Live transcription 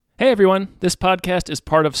Hey everyone, this podcast is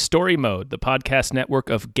part of Story Mode, the podcast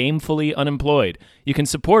network of Gamefully Unemployed. You can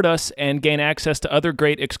support us and gain access to other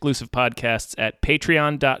great exclusive podcasts at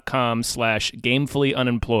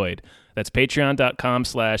patreon.com/gamefullyunemployed. That's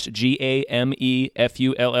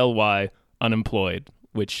patreon.com/GAMEFULLY unemployed,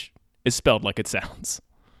 which is spelled like it sounds.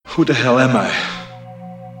 Who the hell am I?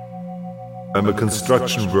 I'm a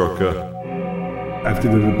construction worker. After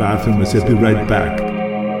the bathroom, I said, be right back.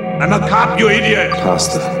 I'm a cop, you idiot!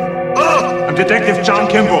 Pasta. Oh, I'm Detective John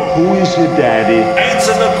Kimball. Who is your daddy?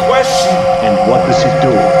 Answer the question! And what does he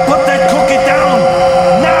do? Put that cookie down!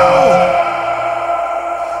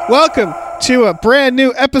 Now! Welcome to a brand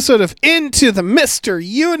new episode of Into the Mr.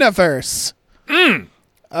 Universe. The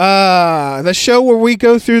show where we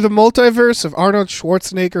go through the multiverse of Arnold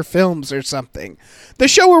Schwarzenegger films or something. The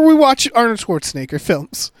show where we watch Arnold Schwarzenegger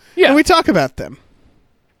films. Yeah. And we talk about them.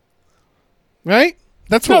 Right?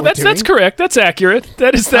 That's what we're doing. That's correct. That's accurate.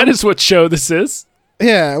 That is what show this is.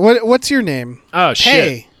 Yeah. What's your name? Oh,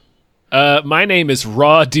 shit. Hey. My name is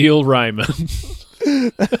Raw Deal Ryman.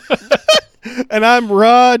 And I'm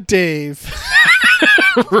Raw Dave.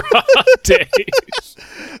 Raw Dave.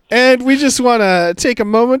 And we just want to take a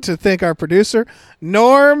moment to thank our producer,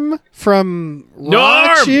 Norm from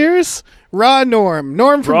Raw Cheers. Raw Norm.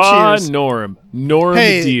 Norm from Raw Cheers. Norm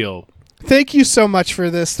Hey, Deal. Thank you so much for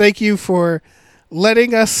this. Thank you for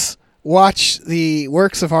letting us watch the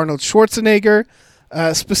works of Arnold Schwarzenegger,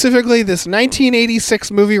 specifically this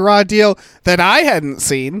 1986 movie Raw Deal that I hadn't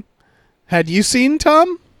seen. Had you seen,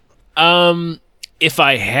 Tom? If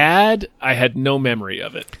I had no memory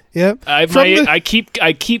of it. Yep. I keep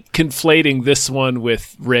conflating this one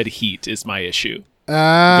with Red Heat is my issue.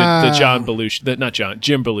 The Jim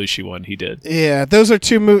Belushi one he did. Yeah, those are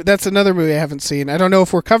two movies. That's another movie I haven't seen. I don't know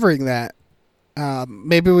if we're covering that.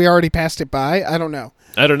 Maybe we already passed it by. I don't know.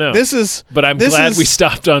 But I'm glad we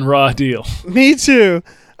stopped on Raw Deal. Me too.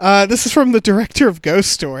 This is from the director of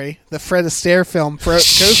Ghost Story, the Fred Astaire film. Ghost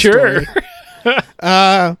Sure.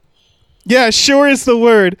 Story. Yeah, sure is the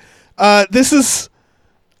word. This is.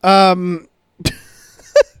 So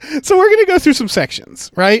we're going to go through some sections,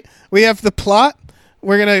 right? We have the plot.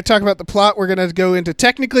 We're going to talk about the plot. We're going to go into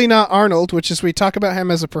Technically Not Arnold, which is we talk about him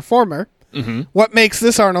as a performer. Mm-hmm. What makes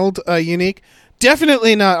this Arnold unique?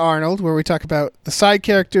 Definitely Not Arnold, where we talk about the side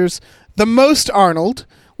characters. The Most Arnold,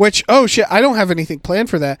 which, oh shit, I don't have anything planned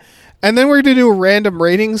for that. And then we're going to do a random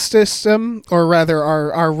rating system, or rather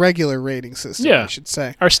our regular rating system, I should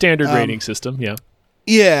say. Our standard rating system, yeah.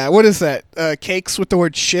 Yeah, what is that? Cakes with the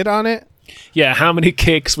word shit on it? Yeah, how many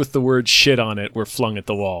cakes with the word shit on it were flung at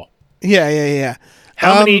the wall? Yeah.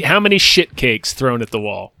 How many shit cakes thrown at the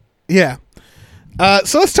wall? Yeah.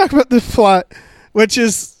 So let's talk about the plot, which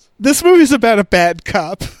is this movie's about a bad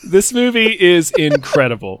cop. This movie is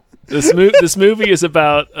incredible. This movie is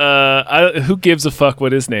about who gives a fuck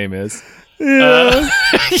what his name is. Yeah.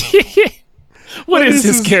 What is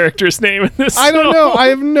his character's name in this? I don't know. I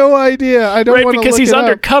have no idea. I don't want to because look he's it up.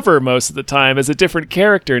 undercover most of the time as a different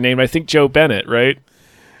character named, I think, Joe Bennett, right?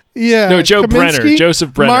 Yeah. No, Joe Brenner.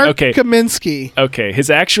 Joseph Brenner. Mark okay. Kaminsky. Okay.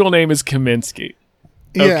 His actual name is Kaminsky.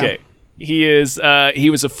 Yeah. Okay. He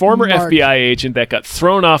was a former FBI agent that got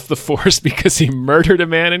thrown off the force because he murdered a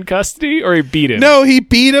man in custody, or he beat him. No, he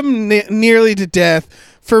beat him nearly to death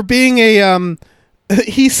for being a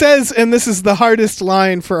he says, and this is the hardest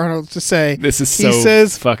line for Arnold to say. This is he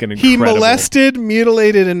says, fucking incredible. He molested,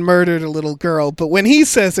 mutilated, and murdered a little girl. But when he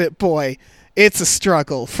says it, boy, it's a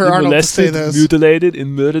struggle for Arnold to say those. Mutilated,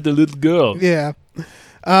 and murdered a little girl. Yeah.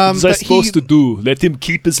 What was I supposed to do? Let him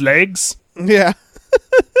keep his legs? Yeah.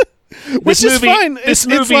 Which is fine. This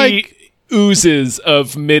movie oozes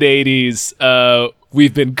of mid-'80s.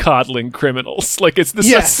 We've been coddling criminals. Like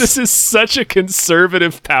this is such a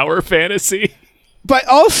conservative power fantasy. But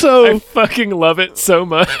also, I fucking love it so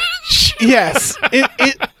much. Yes,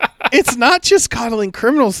 it's not just coddling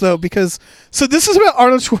criminals though, because this is about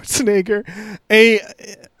Arnold Schwarzenegger,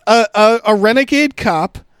 a renegade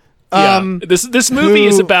cop. This movie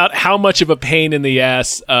is about how much of a pain in the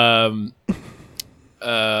ass. What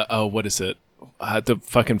is it? The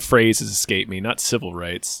fucking phrase has escaped me. Not civil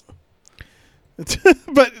rights.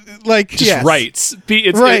 But just rights.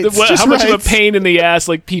 How much of a pain in the ass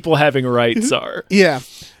like people having rights are. Yeah,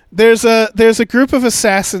 there's a group of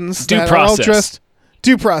assassins that are all dressed.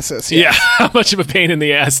 Due process. Yeah, how much of a pain in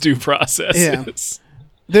the ass due process is.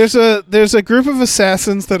 There's a group of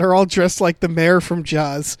assassins that are all dressed like the mayor from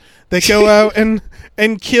Jaws. They go out and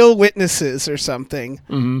kill witnesses or something.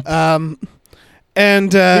 Mm-hmm.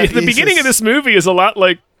 And the beginning of this movie is a lot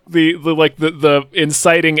like the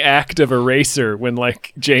inciting act of Eraser when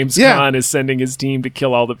like James Caan is sending his team to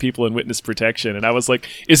kill all the people in witness protection, and I was like,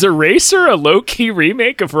 is Eraser a low-key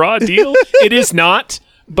remake of Raw Deal? It is not,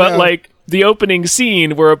 but like the opening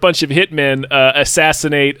scene where a bunch of hitmen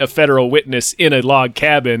assassinate a federal witness in a log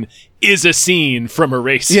cabin is a scene from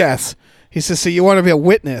Eraser. Yes. He says, so you want to be a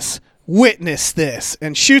witness? Witness this,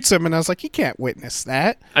 and shoots him, and I was like, he can't witness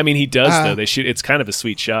that. I mean, he does though. They shoot. It's kind of a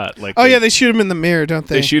sweet shot. Like, they shoot him in the mirror, don't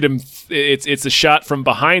they? They shoot him. It's a shot from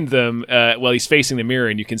behind them. While he's facing the mirror,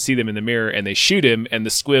 and you can see them in the mirror. And they shoot him, and the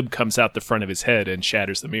squib comes out the front of his head and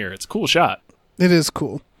shatters the mirror. It's a cool shot. It is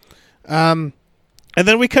cool. And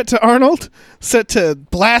then we cut to Arnold, set to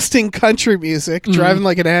blasting country music, driving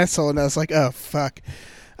like an asshole, and I was like, oh fuck.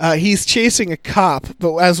 He's chasing a cop,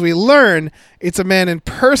 but as we learn, it's a man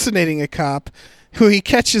impersonating a cop who he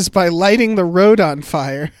catches by lighting the road on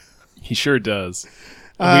fire. He sure does.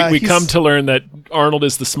 We come to learn that Arnold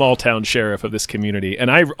is the small town sheriff of this community, and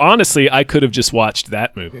I could have just watched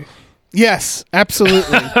that movie. Yes,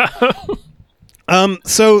 absolutely.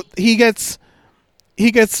 So he gets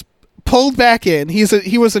pulled back in.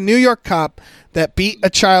 He was a New York cop that beat a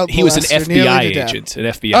child molester. He was an FBI agent. An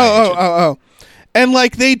FBI agent. Oh. And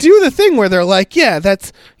like they do the thing where they're like, yeah,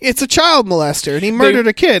 it's a child molester and he murdered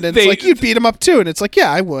a kid, and it's like you'd beat him up too, and it's like,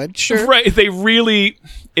 yeah, I would, sure. Right.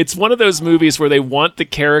 It's one of those movies where they want the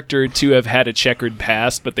character to have had a checkered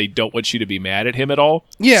past, but they don't want you to be mad at him at all.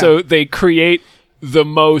 Yeah. So they create the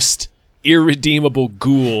most irredeemable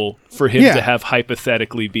ghoul for him to have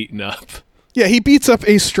hypothetically beaten up. Yeah, he beats up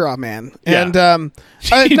a straw man. Yeah. And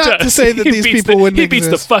not to say that these people wouldn't exist. He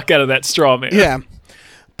beats the fuck out of that straw man. Yeah.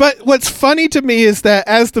 But what's funny to me is that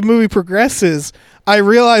as the movie progresses, I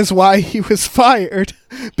realize why he was fired.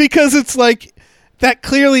 Because it's like, that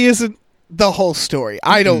clearly isn't the whole story,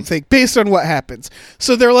 I don't think, based on what happens.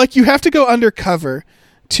 So they're like, you have to go undercover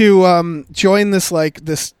to join this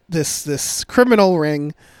this criminal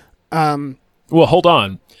ring. Well, hold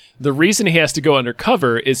on. The reason he has to go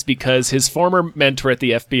undercover is because his former mentor at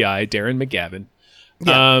the FBI, Darren McGavin,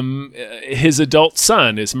 his adult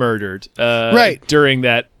son is murdered during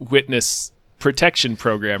that witness protection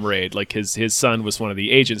program raid. Like his son was one of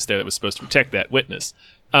the agents there that was supposed to protect that witness.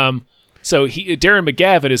 So Darren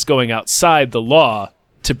McGavin is going outside the law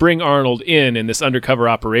to bring Arnold in this undercover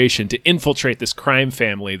operation to infiltrate this crime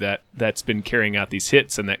family that's been carrying out these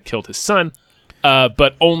hits and that killed his son.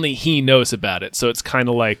 But only he knows about it. So it's kind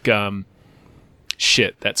of like that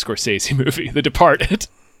Scorsese movie, The Departed.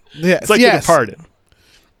 Yes, it's like The Departed.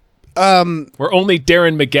 Where only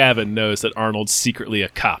Darren McGavin knows that Arnold's secretly a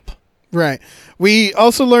cop. Right. We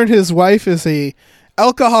also learned his wife is a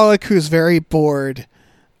alcoholic who's very bored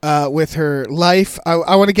with her life.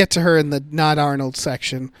 I want to get to her in the not Arnold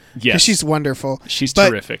section. Yes, she's wonderful. She's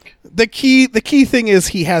terrific. The key thing is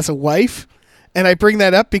he has a wife, and I bring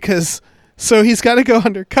that up because so he's got to go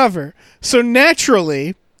undercover. So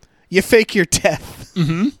naturally, you fake your death.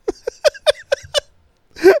 Mm-hmm.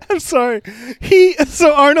 I'm sorry.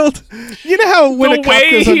 So Arnold, you know how when a cop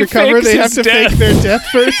goes undercover, they have to fake their death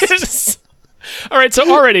first. All right. So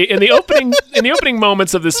already in the opening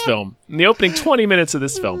moments of this film, in the opening 20 minutes of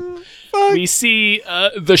this film, we see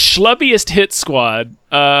the schlubbiest hit squad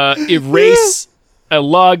erase a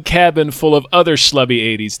log cabin full of other schlubby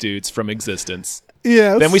 80s dudes from existence.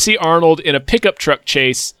 Yes. Then we see Arnold in a pickup truck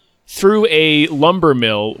chase through a lumber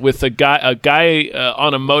mill with a guy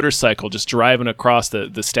on a motorcycle just driving across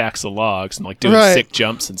the stacks of logs and like doing sick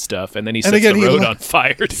jumps and stuff. And then he sets the road on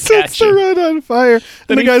fire to catch him. The road on fire.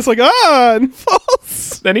 And the guy's like, and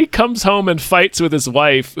falls. Then he comes home and fights with his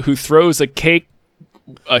wife, who throws a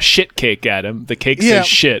shit cake at him. The cake says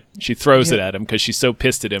shit. She throws it at him because she's so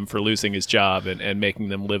pissed at him for losing his job and making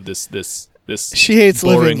them live this she hates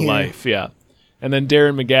boring living life. Yeah. And then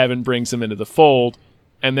Darren McGavin brings him into the fold.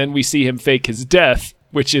 And then we see him fake his death,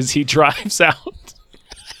 which is he drives out.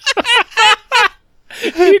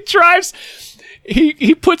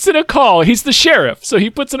 He puts in a call. He's the sheriff. So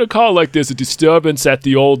he puts in a call like, there's a disturbance at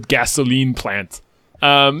the old gasoline plant.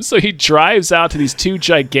 So he drives out to these two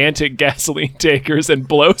gigantic gasoline tankers and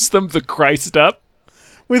blows them the Christ up.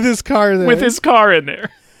 With his car there. With his car in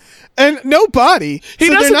there. And no body. He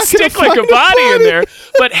doesn't stick like a body in there.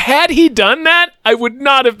 But had he done that, I would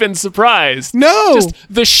not have been surprised. No. Just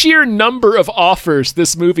the sheer number of offers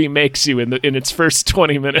this movie makes you in its first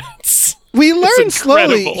 20 minutes. We learn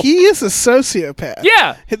slowly he is a sociopath.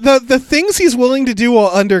 Yeah. The things he's willing to do while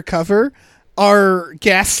undercover are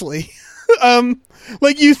ghastly.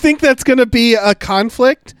 Like, you think that's going to be a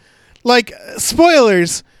conflict? Like,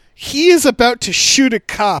 spoilers, he is about to shoot a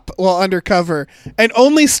cop while undercover and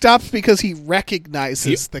only stops because he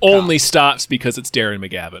recognizes the cop. Only stops because it's Darren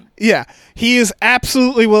McGavin. Yeah, he is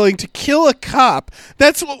absolutely willing to kill a cop.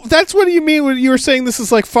 That's what you mean when you were saying this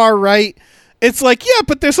is like far right. It's like, yeah,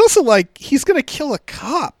 but there's also like he's gonna kill a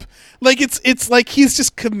cop. Like it's like he's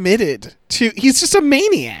just committed to. He's just a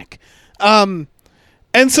maniac. And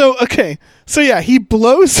so yeah, he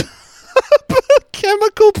blows up a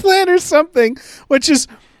chemical plant or something, which is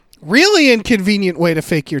really inconvenient way to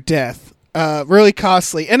fake your death. Really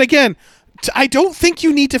costly. And again, I don't think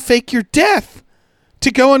you need to fake your death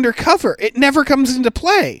to go undercover. It never comes into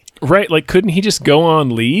play. Right, like couldn't he just go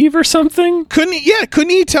on leave or something? Couldn't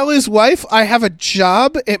he tell his wife, I have a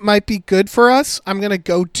job, it might be good for us, I'm going to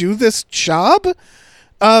go do this job?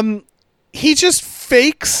 He just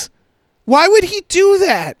fakes. Why would he do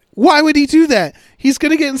that? He's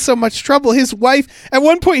going to get in so much trouble. His wife, at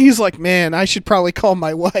one point he's like, man, I should probably call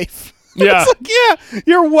my wife. Yeah. It's like, yeah,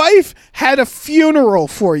 your wife had a funeral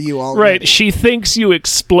for you already. Right, she thinks you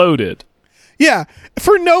exploded. Yeah,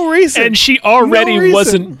 for no reason. And she already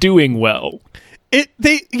wasn't doing well.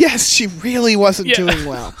 Yes, she really wasn't doing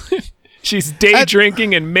well. She's day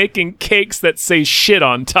drinking and making cakes that say shit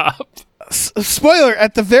on top. Spoiler,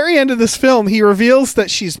 at the very end of this film, he reveals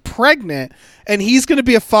that she's pregnant and he's going to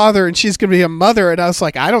be a father and she's going to be a mother. And I was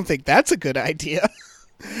like, I don't think that's a good idea.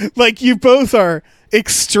 Like, you both are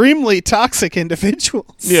extremely toxic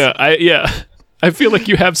individuals. Yeah, I feel like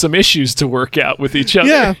you have some issues to work out with each other.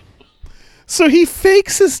 Yeah. So he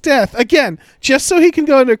fakes his death, again, just so he can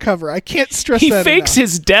go undercover. I can't stress that enough. He fakes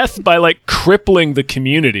his death by, like, crippling the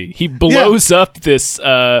community. He blows up this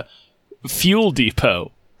fuel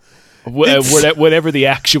depot, whatever the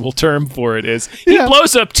actual term for it is. He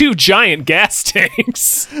blows up 2 giant gas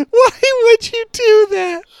tanks. Why would you do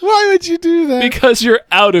that? Because you're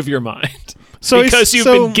out of your mind. So because you've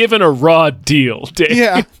been given a raw deal, Dave.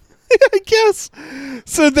 Yeah. I guess.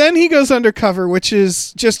 So then he goes undercover, which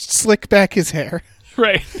is just slick back his hair.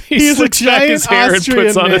 Right. He's slicks a back his hair Austrian and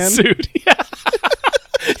puts on man. a suit. Yeah.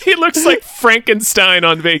 He looks like Frankenstein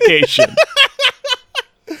on vacation.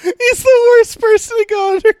 He's the worst person to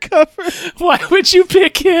go undercover. Why would you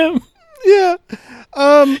pick him? Yeah.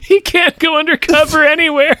 He can't go undercover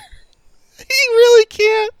anywhere. He really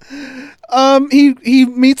can't. He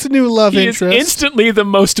meets a new love He interest. is instantly the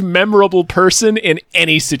most memorable person in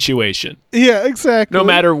any situation. Yeah, exactly. No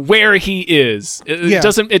matter where he is. It Yeah.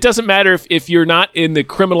 doesn't matter if you're not in the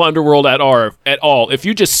criminal underworld at all. If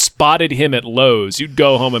you just spotted him at Lowe's, you'd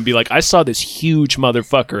go home and be like, I saw this huge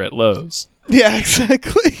motherfucker at Lowe's. Yeah,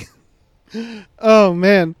 exactly. Oh,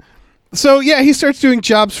 man. So, yeah, he starts doing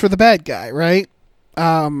jobs for the bad guy, right?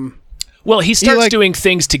 Well, he starts doing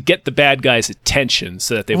things to get the bad guy's attention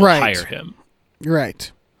so that they will hire him.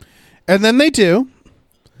 Right. And then they do.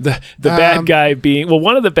 The bad guy being... Well,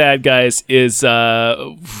 one of the bad guys is...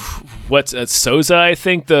 Souza, I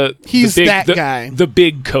think? He's that guy. The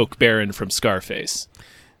big coke baron from Scarface.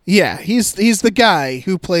 Yeah, he's the guy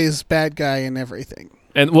who plays bad guy in everything.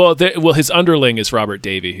 And, his underling is Robert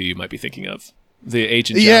Davey, who you might be thinking of. The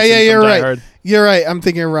Agent Johnson you're from Die right. Hard. You're right. I'm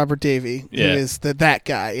thinking of Robert Davey, Yeah. who is that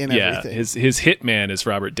guy in everything. His hitman is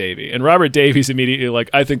Robert Davey. And Robert Davey's immediately like,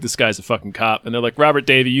 I think this guy's a fucking cop. And they're like, Robert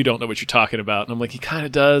Davey, you don't know what you're talking about. And I'm like, he kind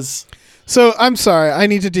of does. So, I'm sorry. I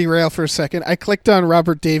need to derail for a second. I clicked on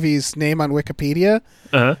Robert Davey's name on Wikipedia.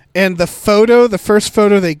 Uh-huh. And the first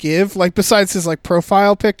photo they give, like besides his like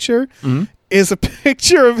profile picture, is a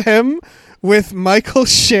picture of him with Michael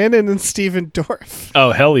Shannon and Steven Dorff.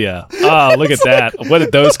 Oh, hell yeah. Oh, look at that. What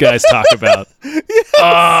did those guys talk about? Yes. Oh,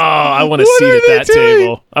 I want a seat at that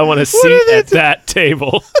table. I want a seat at that table.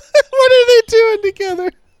 What are they doing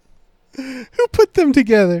together? Who put them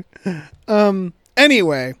together?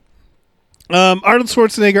 Anyway, Arnold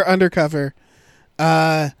Schwarzenegger undercover.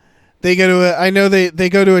 They go to they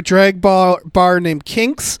go to a drag bar named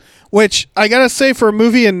Kinks, which I gotta say for a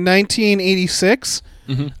movie in 1986,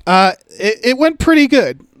 it went pretty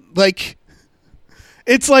good. Like,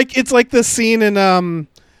 it's like the scene in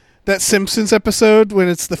that Simpsons episode when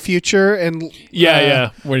it's the future and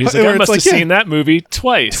where he's like, I must have seen that movie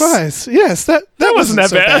twice. Yes, that wasn't that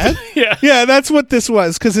so bad. yeah, that's what this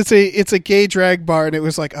was, because it's a gay drag bar, and it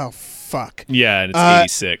was like, oh fuck. Yeah, and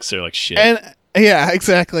it's 86. They're like, shit. And yeah,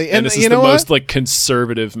 exactly. And this is you know the what? most like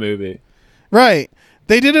conservative movie. Right.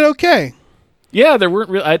 They did it okay. Yeah, there weren't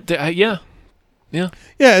real. Yeah. Yeah,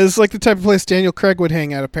 it was like the type of place Daniel Craig would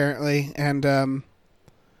hang out, apparently. And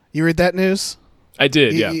you read that news? I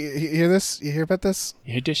did, yeah. You hear this? You hear about this?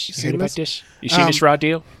 You heard this? You heard about this? You seen this raw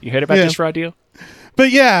deal? You heard about this raw deal?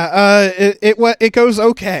 But yeah, it goes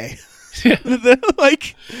okay.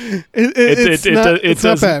 Like, it's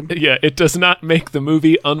not bad. Yeah, it does not make the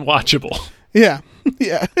movie unwatchable. Yeah,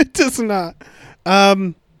 yeah, it does not.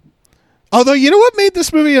 Although, you know what made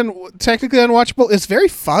this movie technically unwatchable? It's very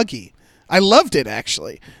foggy. I loved it,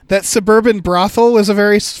 actually. That suburban brothel was a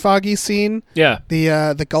very foggy scene. Yeah.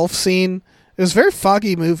 The golf scene. It was a very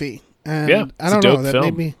foggy movie. And Yeah, I don't know. That film.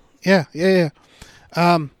 made me... Yeah.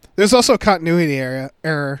 There's also a continuity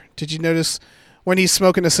error. Did you notice when he's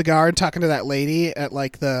smoking a cigar and talking to that lady at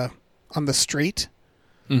on the street?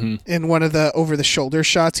 Mm-hmm. In one of the over-the-shoulder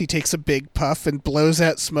shots, he takes a big puff and blows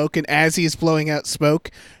out smoke. And as he's blowing out smoke,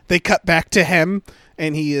 they cut back to him,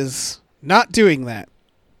 and he is not doing that.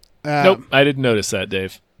 Nope, I didn't notice that,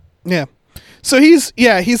 Dave. Yeah. So he's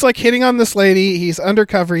like hitting on this lady. He's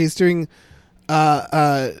undercover. He's doing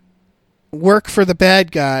work for the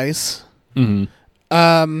bad guys.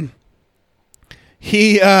 Mm-hmm.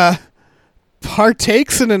 He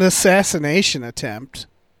partakes in an assassination attempt.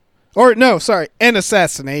 Or no, sorry, an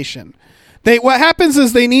assassination. What happens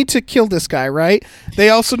is they need to kill this guy, right? They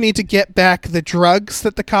also need to get back the drugs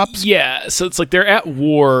that the cops... Yeah, so it's like they're at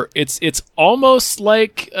war. It's almost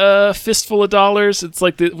like a Fistful of Dollars. It's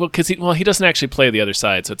like because he doesn't actually play the other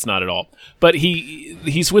side, so it's not at all. But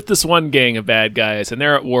he's with this one gang of bad guys, and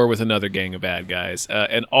they're at war with another gang of bad guys,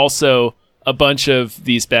 and also a bunch of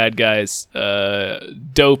these bad guys'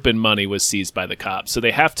 dope and money was seized by the cops, so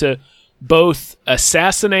they have to both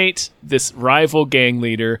assassinate this rival gang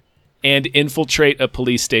leader and infiltrate a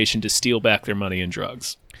police station to steal back their money and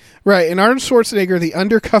drugs. Right, and Arnold Schwarzenegger, the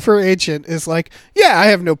undercover agent, is like, yeah, I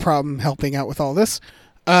have no problem helping out with all this.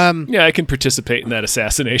 Yeah, I can participate in that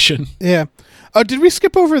assassination. Yeah. Oh, did we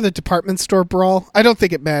skip over the department store brawl? I don't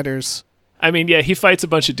think it matters. I mean, yeah, he fights a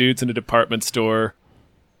bunch of dudes in a department store.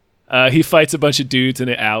 He fights a bunch of dudes in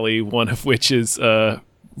an alley, one of which is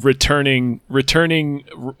returning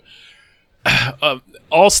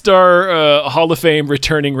all-star Hall of Fame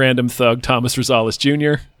returning random thug Thomas Rosales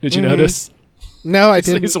Jr. Did you notice? No, I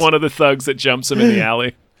didn't. He's one of the thugs that jumps him in the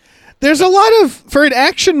alley. There's a lot of... For an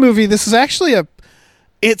action movie, this is actually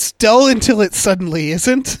it's dull until it suddenly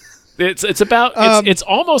isn't. It's about... It's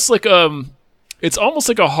almost like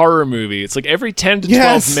a horror movie. It's like every 10 to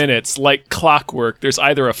 12 minutes, like clockwork, there's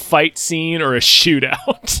either a fight scene or a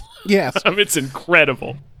shootout. Yes. It's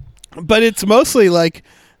incredible. But it's mostly like...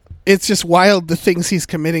 It's just wild the things he's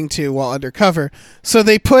committing to while undercover. So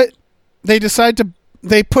they put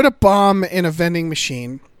a bomb in a vending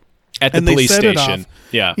machine at the police station.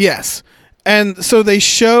 Yeah. Yes. And so they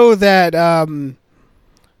show that the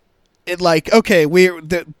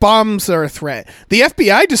bombs are a threat. The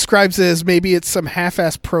FBI describes it as maybe it's some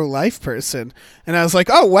half-ass pro-life person. And I was like,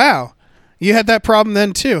 "Oh, wow. You had that problem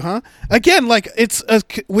then too, huh?" Again, like it's a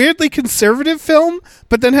weirdly conservative film,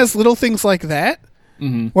 but then has little things like that.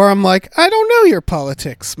 Mm-hmm. Where I'm like, I don't know your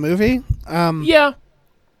politics, movie. Yeah.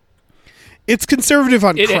 It's conservative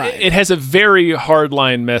on crime. It has a very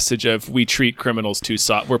hardline message of we treat criminals too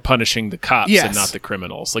soft. We're punishing the cops and not the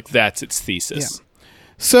criminals. Like, that's its thesis. Yeah.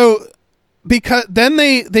 So, because then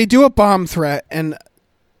they do a bomb threat and...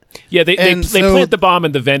 Yeah, they plant the bomb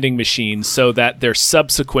in the vending machine so that their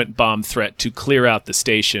subsequent bomb threat to clear out the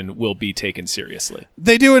station will be taken seriously.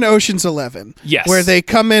 They do an Ocean's 11. Yes. Where they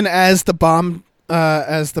come in as the bomb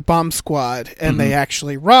squad, and they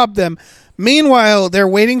actually rob them. Meanwhile, they're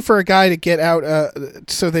waiting for a guy to get out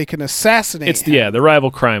so they can assassinate him. The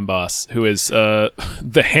rival crime boss, who is the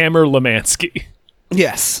Hammer Lemansky.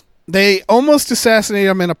 Yes. They almost assassinate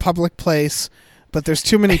him in a public place, but there's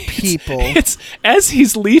too many people. It's as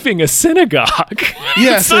he's leaving a synagogue.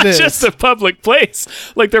 Yes, it's not it is. just a public place.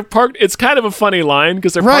 Like, they're parked. It's kind of a funny line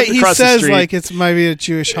because they're parked across the street. He says like it's might be a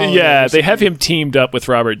Jewish holiday. Yeah, they have him teamed up with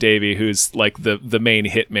Robert Davi, who's like the main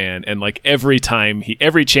hitman, and like every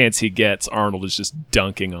chance he gets, Arnold is just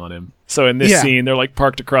dunking on him. So in this scene, they're like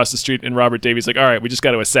parked across the street, and Robert Davi's like, "All right, we just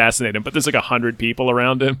got to assassinate him." But there's like 100 people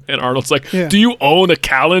around him, and Arnold's like, "Do you own a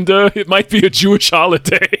calendar? It might be a Jewish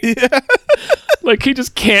holiday." Yeah. Like, he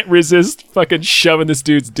just can't resist fucking shoving this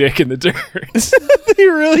dude's dick in the dirt. He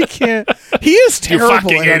really can't. He is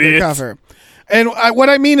terrible at undercover. And what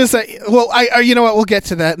I mean is that, well, I you know what? We'll get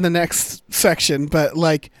to that in the next section. But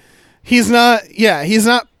like, he's not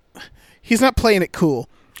playing it cool.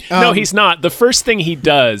 No, he's not. The first thing he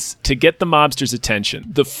does to get the mobsters'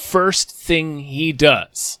 attention, the first thing he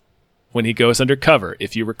does when he goes undercover,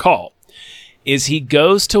 if you recall, is he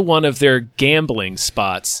goes to one of their gambling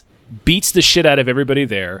spots, beats the shit out of everybody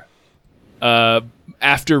there,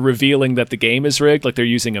 after revealing that the game is rigged, like they're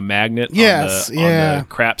using a magnet on the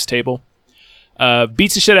craps table.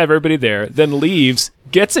 Beats the shit out of everybody there, then leaves,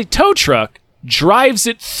 gets a tow truck, drives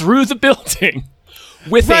it through the building,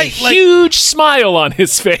 with a Right, like- huge smile on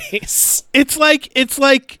his face. It's like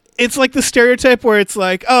the stereotype where it's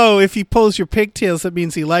like, oh, if he pulls your pigtails, that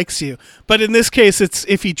means he likes you. But in this case, it's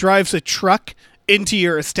if he drives a truck into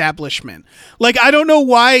your establishment. Like, I don't know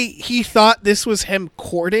why he thought this was him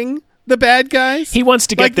courting the bad guys. He wants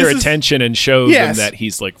to get Like, their this is- attention and show Yes. them that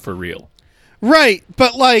he's like for real. Right,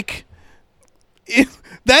 but like,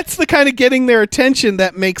 that's the kind of getting their attention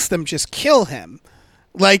that makes them just kill him.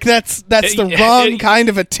 Like that's the wrong kind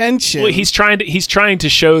of attention. Well, he's trying to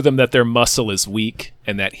show them that their muscle is weak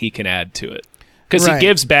and that he can add to it. Because Right. he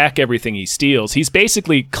gives back everything he steals. He's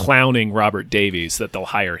basically clowning Robert Davies that they'll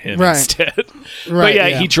hire him Right. instead. Right, But yeah,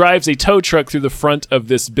 yeah. he drives a tow truck through the front of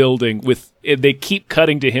this building they keep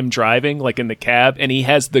cutting to him driving, like in the cab, and he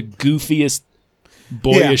has the goofiest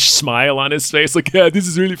boyish smile on his face. Like, yeah, this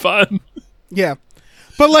is really fun. Yeah,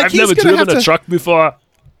 but like I've he's never gonna driven have a to, truck before.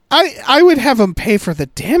 I would have him pay for the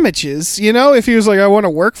damages. You know, if he was like, I want to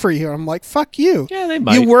work for you, I'm like, fuck you. Yeah, they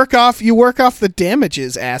might. You work off the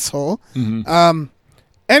damages, asshole. Mm-hmm.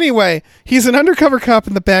 Anyway, he's an undercover cop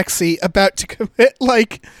in the backseat about to commit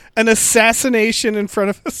like an assassination in front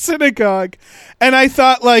of a synagogue, and I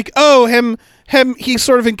thought like, oh, he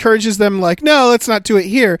sort of encourages them like, no, let's not do it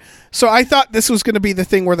here. So I thought this was going to be the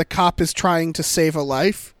thing where the cop is trying to save a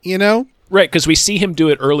life. You know? Right, because we see him do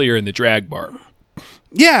it earlier in the drag bar.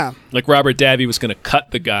 Yeah. Like Robert Davi was going to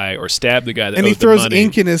cut the guy or stab the guy that And owed he the throws money.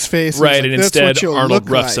 ink in his face. Right, He's and like, "That's what instead you'll Arnold look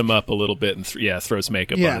roughs like." him up a little bit and throws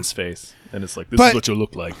makeup Yeah. on his face. And it's like, this But- is what you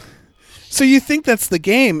look like. So you think that's the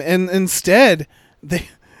game, and instead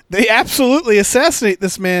they absolutely assassinate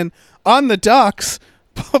this man on the docks,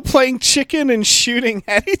 playing chicken and shooting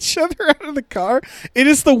at each other out of the car. It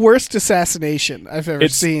is the worst assassination I've ever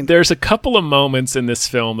seen. There's a couple of moments in this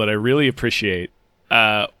film that I really appreciate,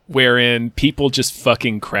 wherein people just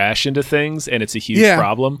fucking crash into things, and it's a huge Yeah.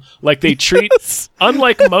 problem. Like they treat,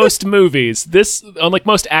 unlike most movies, unlike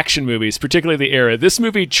most action movies, particularly the era, this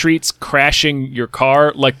movie treats crashing your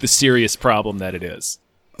car like the serious problem that it is.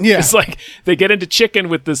 Yeah, It's like they get into chicken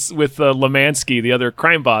with Lemansky, the other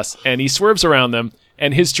crime boss, and he swerves around them,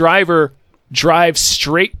 and his driver drives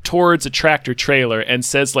straight towards a tractor trailer and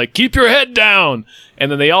says like, keep your head down,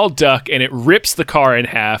 and then they all duck and it rips the car in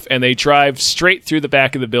half, and they drive straight through the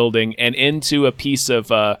back of the building and into a piece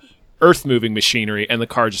of earth moving machinery, and the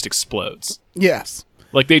car just explodes. yes.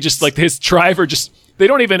 Like his driver they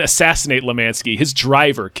don't even assassinate Lemansky, his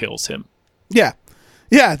driver kills him. Yeah.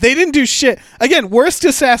 Yeah, they didn't do shit. Again, worst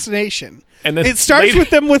assassination. And then it starts later- with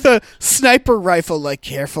them with a sniper rifle, like,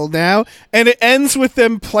 careful now, and it ends with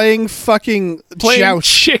them playing fucking Playing joust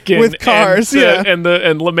chicken with cars. and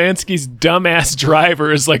Lemansky's dumbass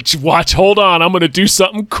driver is like, watch, hold on, I'm gonna do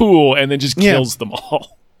something cool, and then just Yeah. kills them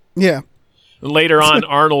all. Yeah. And later on,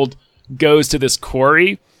 Arnold goes to this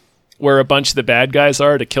quarry where a bunch of the bad guys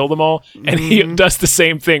are to kill them all, and he does the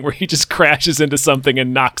same thing where he just crashes into something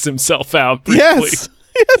and knocks himself out briefly. Yes.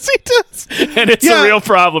 Yes, he does. And it's Yeah. a real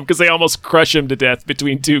problem because they almost crush him to death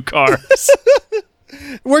between two cars.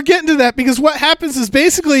 We're getting to that because what happens is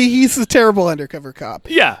basically he's a terrible undercover cop.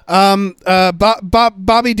 Yeah.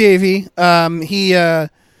 Bobby Davy,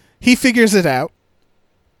 he figures it out.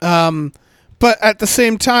 But at the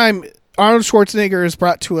same time, Arnold Schwarzenegger is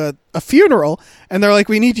brought to a funeral, and they're like,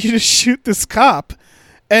 we need you to shoot this cop.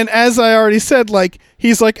 And as I already said, like,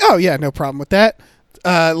 he's like, oh yeah, no problem with that.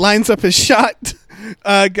 Lines up his shot,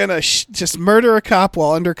 gonna just murder a cop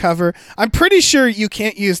while undercover. I'm pretty sure you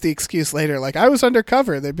can't use the excuse later, like, I was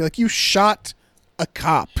undercover. They'd be like, you shot a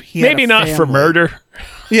cop. He had Maybe a not for family. murder,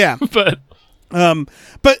 Yeah. but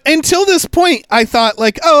But until this point, I thought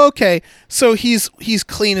like, oh, okay, so he's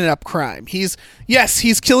cleaning up crime. He's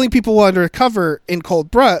killing people undercover in cold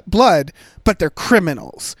blood, but they're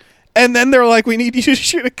criminals. And then they're like, we need you to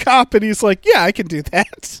shoot a cop, and he's like, yeah, I can do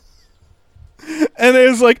that. And it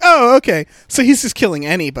was like, oh, okay, so he's just killing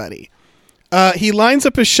anybody. He lines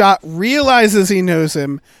up his shot, realizes he knows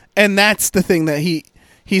him, and that's the thing that he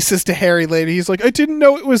says to Harry later. He's like, I didn't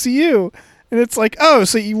know it was you. And it's like, oh,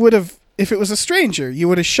 so you would have, if it was a stranger, you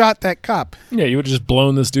would have shot that cop. yeah, you would have just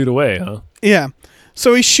blown this dude away, huh? Yeah.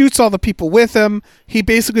 So he shoots all the people with him. He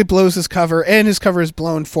basically blows his cover, and his cover is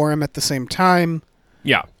blown for him at the same time.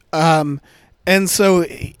 Yeah. And so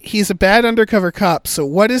he's a bad undercover cop. So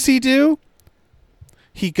what does he do?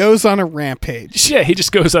 He goes on a rampage. Yeah, he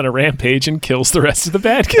just goes on a rampage and kills the rest of the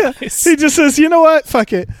bad guys. He just says, you know what?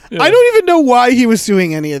 Fuck it. I don't even know why he was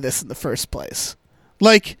doing any of this in the first place.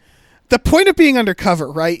 Like, the point of being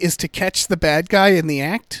undercover, right, is to catch the bad guy in the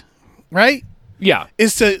act, right? Yeah.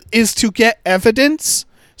 Is to get evidence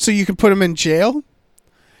so you can put him in jail.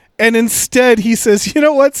 And instead he says, you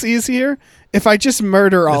know what's easier? if I just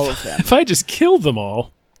murder all of them? If I just kill them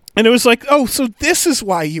all. And it was like, oh, so this is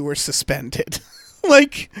why you were suspended.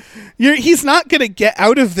 Like, he's not going to get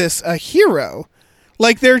out of this a hero.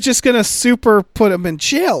 Like, they're just going to super put him in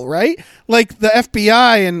jail, right? Like, the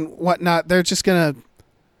FBI and whatnot, they're just going to,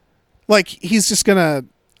 like, he's just going to,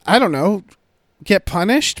 I don't know, get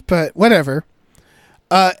punished, but whatever.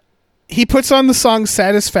 He puts on the song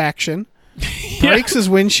Satisfaction, breaks his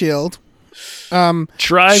windshield.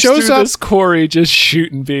 Drives shows through up- this quarry just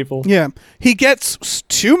shooting people. Yeah. He gets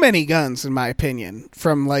too many guns, in my opinion,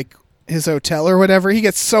 from, like, his hotel or whatever. He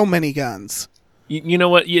gets so many guns. You know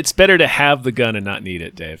what? It's better to have the gun and not need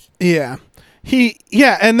it, Dave. Yeah.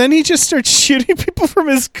 And then he just starts shooting people from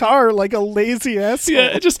his car like a lazy asshole.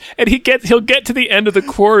 Yeah, and he'll get to the end of the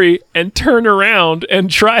quarry and turn around and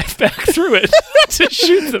drive back through it to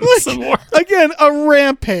shoot them some more. Again, a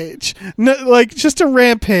rampage. No, like, just a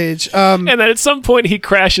rampage. And then at some point he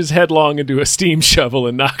crashes headlong into a steam shovel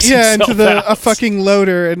and knocks himself into out. a fucking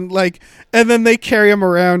loader, and then they carry him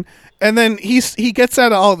around. And then he gets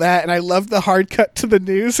out of all that, and I love the hard cut to the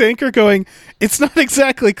news anchor going, "It's not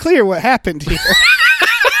exactly clear what happened here."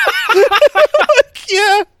 Like,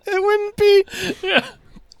 yeah, it wouldn't be.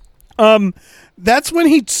 Yeah. That's when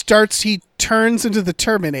he turns into the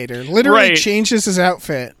Terminator. Literally Right. changes his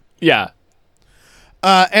outfit. Yeah.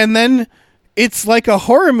 And then it's like a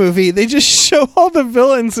horror movie. They just show all the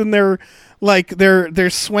villains in their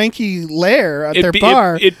swanky lair at their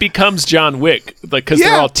bar. It becomes John Wick, like, because Yeah.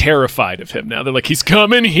 they're all terrified of him now. They're like, he's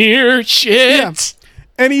coming here, shit. Yeah.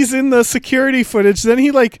 And he's in the security footage. Then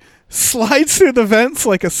he like slides through the vents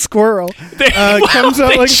like a squirrel. They, Comes out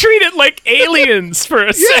they like treat it like aliens for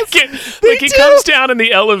a second. they Like, he do. comes down in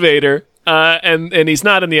the elevator, and he's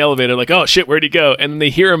not in the elevator. Like, oh shit, where'd he go? And then they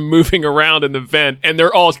hear him moving around in the vent, and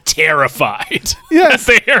they're all terrified. Yes.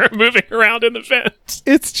 They hear him moving around in the vent.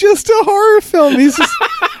 it's just a horror film. He's just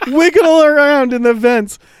wiggling around in the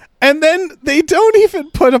vents. And then they don't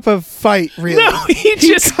even put up a fight, really. No, he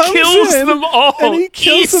just comes kills in them all and he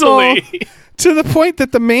kills easily. them all to the point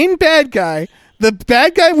that the main bad guy, the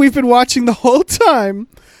bad guy we've been watching the whole time,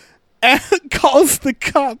 calls the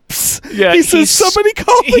cops. Yeah, he says, "Somebody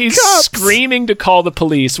call the he's cops." screaming to call the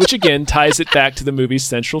police, which again ties it back to the movie's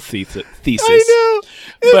central thesis. I know.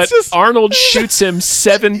 It's But just, Arnold shoots him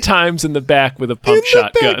 7 times in the back with a pump In the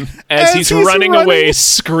shotgun back, as as he's he's running running. away,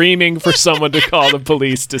 screaming for someone to call the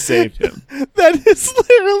police to save him. that is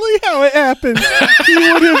literally how it happened. He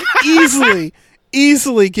would have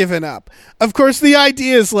easily given up. Of course, the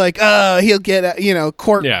idea is like, he'll get,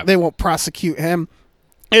 court. Yeah. They won't prosecute him.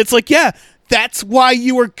 It's like, yeah, that's why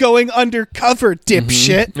you were going undercover,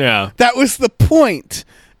 dipshit. Yeah. That was the point,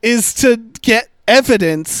 is to get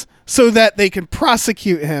evidence so that they can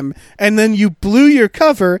prosecute him. And then you blew your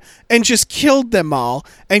cover and just killed them all.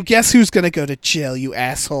 And guess who's going to go to jail, you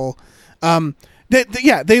asshole?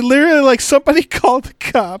 They literally, like, somebody called the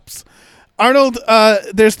cops. Arnold,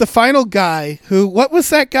 there's the final guy who, what was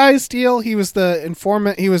that guy's deal? He was the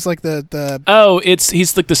informant. He was like the Oh,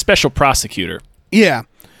 he's like the special prosecutor. yeah.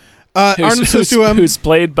 Arnold says to him, who's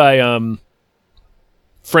played by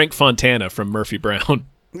Frank Fontana from Murphy Brown.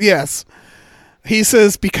 yes. He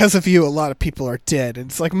says, because of you, a lot of people are dead. And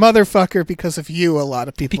it's like, motherfucker, because of you, a lot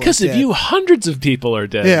of people Because are of dead. you, hundreds of people are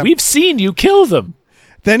dead. Yeah. We've seen you kill them.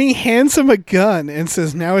 Then he hands him a gun and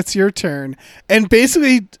says, now it's your turn. And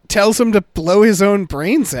basically tells him to blow his own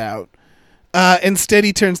brains out. Instead,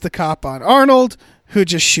 he turns the cop on Arnold, who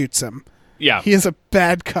just shoots him. Yeah. He is a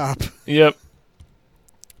bad cop. Yep.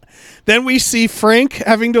 Then we see Frank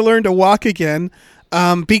having to learn to walk again.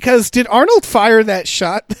 Because did Arnold fire that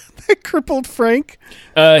shot that crippled Frank?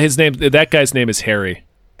 That guy's name is Harry.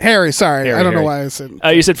 Harry, sorry. Harry, I don't know Harry. why I said.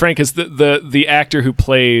 You said Frank is the actor who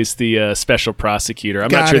plays the special prosecutor. I'm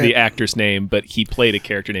not Got sure it. the actor's name, but he played a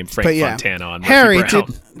character named Frank But yeah. Fontana on Murphy Harry, Brown.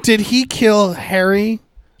 did he kill Harry?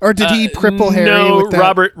 Or did he cripple Harry? No, with that?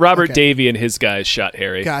 Robert Okay. Davey and his guys shot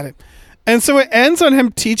Harry. Got it. And so it ends on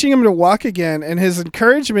him teaching him to walk again, and his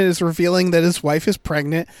encouragement is revealing that his wife is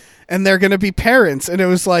pregnant and they're going to be parents. And it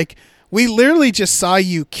was like, we literally just saw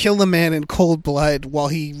you kill a man in cold blood while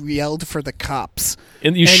he yelled for the cops.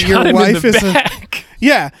 And you And shot your him in wife the is a- back.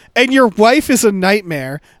 Yeah, and your wife is a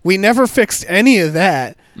nightmare. We never fixed any of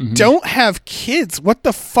that. Mm-hmm. Don't have kids. What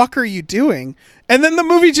the fuck are you doing? And then the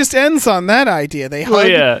movie just ends on that idea. They hug, Well,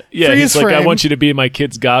 yeah. freeze He's like, I frame. want you to be my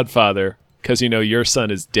kid's godfather because your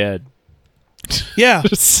son is dead. Yeah,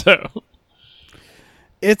 So,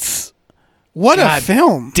 it's what God a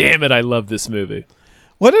film. damn it, I love this movie.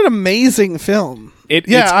 What an amazing film. It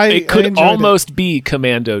I could enjoyed almost be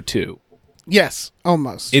Commando 2. Yes,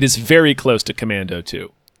 almost. It is very close to Commando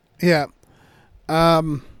 2. Yeah.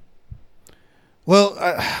 Well,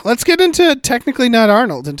 let's get into technically not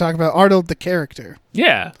Arnold and talk about Arnold the character.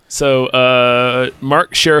 Yeah. So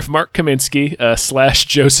Sheriff Mark Kaminsky /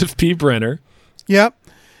 Joseph P. Brenner. Yep.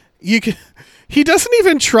 He doesn't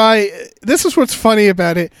even try. This is what's funny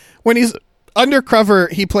about it. When he's undercover,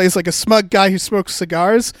 he plays like a smug guy who smokes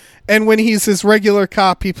cigars, and when he's his regular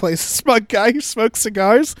cop, he plays a smug guy who smokes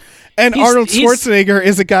cigars. And Arnold Schwarzenegger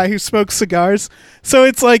is a guy who smokes cigars. So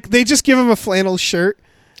it's like they just give him a flannel shirt,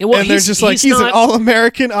 and they're just like, he's an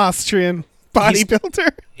all-American Austrian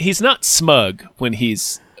bodybuilder. He's not smug when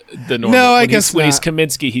he's the normal. No, I guess when not. he's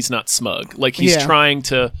Kaminsky, he's not smug. Like he's Yeah. trying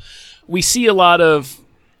to. We see a lot of.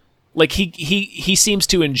 Like he seems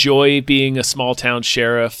to enjoy being a small town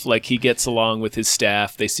sheriff. Like he gets along with his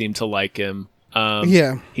staff. They seem to like him.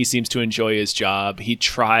 Yeah. He seems to enjoy his job. He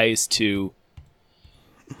tries to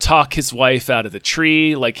talk his wife out of the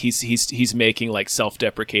tree. Like he's making like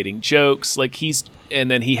self-deprecating jokes. Like and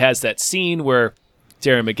then he has that scene where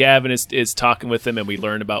Darren McGavin is talking with him, and we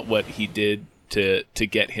learn about what he did to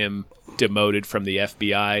get him demoted from the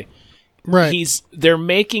FBI. Right. They're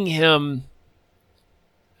making him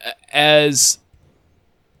as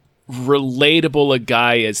relatable a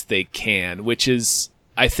guy as they can, which is,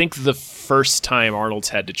 I think, the first time Arnold's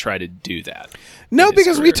had to try to do that. No,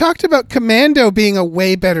 because we career. talked about Commando being a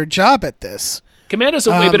way better job at this. Commando's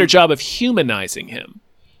a way better job of humanizing him.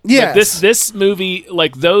 Yes. But this movie,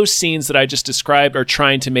 like those scenes that I just described, are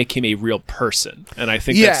trying to make him a real person, and I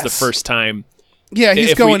think that's the first time. Yeah,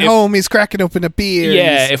 he's going home. He's cracking open a beer.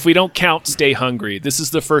 Yeah, if we don't count Stay Hungry, this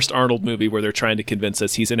is the first Arnold movie where they're trying to convince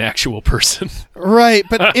us he's an actual person. Right,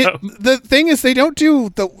 but the thing is, they don't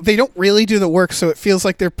really do the work, so it feels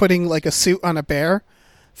like they're putting like a suit on a bear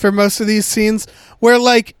for most of these scenes. Where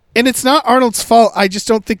like, and it's not Arnold's fault. I just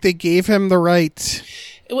don't think they gave him the right.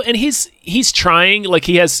 And he's trying, like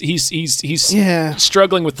he's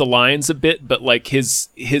struggling with the lines a bit, but like his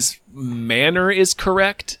manner is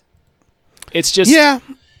correct. It's just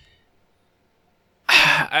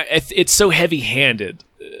it's so heavy-handed,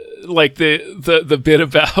 like the bit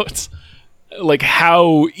about like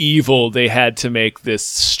how evil they had to make this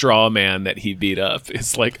straw man that he beat up.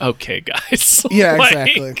 It's like, okay, guys, Yeah, like,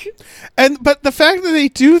 exactly. But the fact that they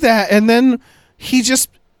do that, and then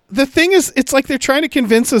the thing is, it's like they're trying to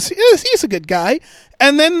convince us he's a good guy,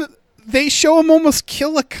 and then they show him almost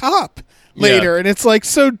kill a cop later, and it's like,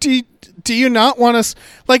 so do you not want us?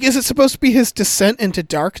 Like, is it supposed to be his descent into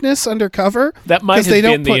darkness undercover? That might have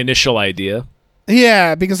been the initial idea.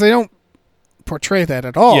 Yeah, because they don't portray that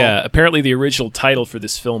at all. Yeah, apparently the original title for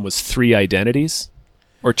this film was Three Identities,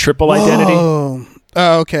 or Triple Identity. Oh,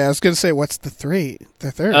 okay. I was going to say, what's the third?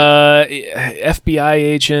 FBI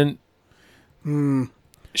agent. Raw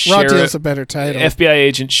Deal's a better title. FBI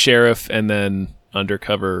agent, sheriff, and then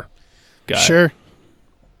undercover guy. Sure.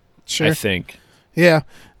 I think. Yeah.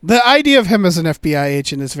 The idea of him as an FBI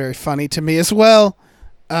agent is very funny to me as well.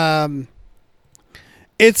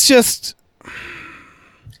 It's just...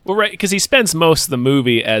 Well, right, because he spends most of the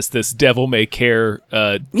movie as this devil-may-care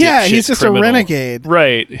he's just criminal, a renegade.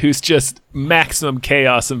 Right, who's just maximum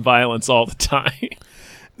chaos and violence all the time.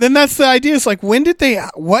 Then that's the idea. It's like,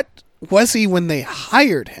 what was he when they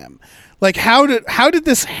hired him? Like, how did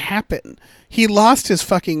this happen? He lost his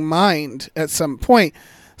fucking mind at some point.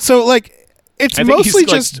 So, like... It's I think mostly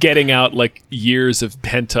he's just like getting out like years of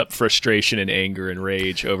pent up frustration and anger and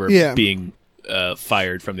rage over being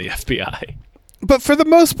fired from the FBI. But for the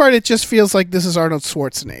most part, it just feels like this is Arnold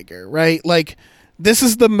Schwarzenegger, right? Like this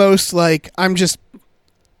is the most like I'm just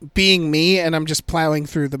being me and I'm just plowing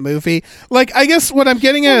through the movie. Like I guess what I'm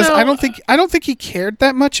getting at is I don't think he cared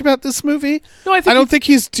that much about this movie. No, I don't think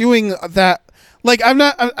he's doing that. Like I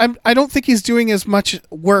don't think he's doing as much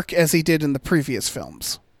work as he did in the previous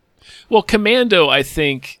films. Well, Commando, I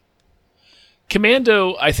think,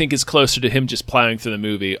 is closer to him just plowing through the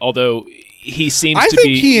movie. Although he seems I to think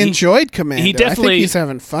be, he enjoyed Commando. He definitely, I think he's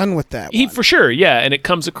having fun with that. For sure, yeah, and it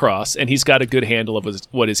comes across, and he's got a good handle of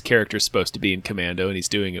what his character is supposed to be in Commando, and he's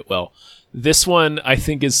doing it well. This one, I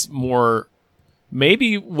think, was more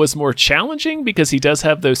challenging because he does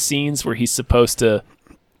have those scenes where he's supposed to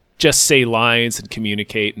just say lines and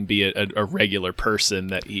communicate and be a regular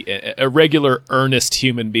person a regular earnest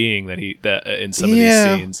human being that in some of these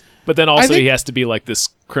scenes. But then also he has to be like this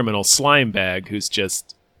criminal slime bag who's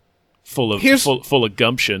just full of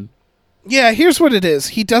gumption. Yeah, here's what it is.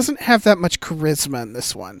 He doesn't have that much charisma in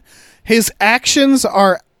this one. His actions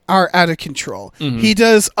are out of control. Mm-hmm. He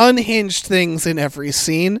does unhinged things in every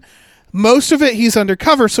scene. Most of it he's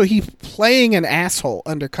undercover, so he's playing an asshole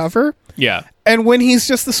undercover. Yeah. And when he's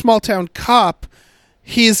just the small town cop,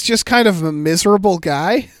 he's just kind of a miserable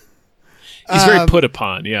guy. He's very put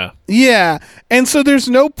upon, yeah. Yeah. And so there's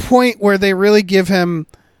no point where they really give him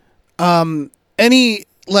any,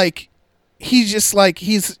 like, he's just like,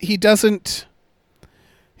 he doesn't,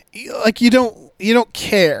 like, you don't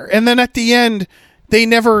care. And then at the end, they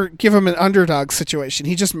never give him an underdog situation.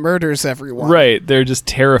 He just murders everyone. Right. They're just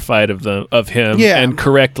terrified of him, Yeah. and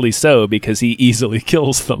correctly so, because he easily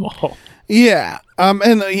kills them all. Yeah.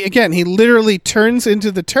 And again, he literally turns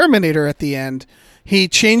into the Terminator at the end. He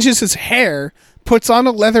changes his hair, puts on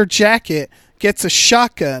a leather jacket, gets a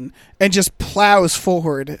shotgun, and just plows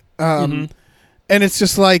forward. And it's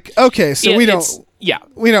just like, okay, so we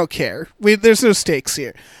don't care. There's no stakes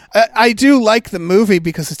here. I do like the movie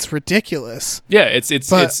because it's ridiculous. Yeah,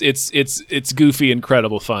 it's goofy,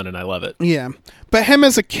 incredible fun, and I love it. Yeah. But him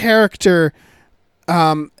as a character,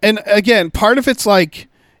 and again, part of it's like,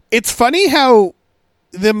 it's funny how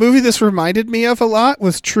the movie this reminded me of a lot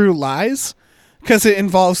was True Lies, because it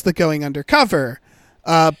involves the going undercover,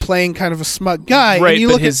 playing kind of a smug guy. Right, and you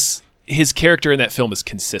but look his character in that film is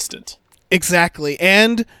consistent. Exactly.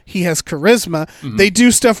 And he has charisma. They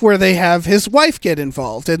do stuff where they have his wife get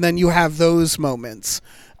involved, and then you have those moments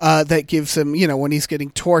that gives him, when he's getting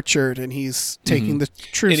tortured and he's taking the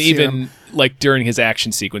truth And serum. even like during his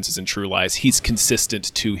action sequences in True Lies, he's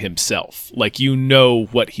consistent to himself. Like, you know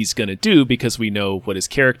what he's going to do because we know what his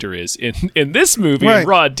character is. In this movie, Right. in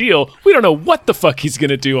Raw Deal, we don't know what the fuck he's going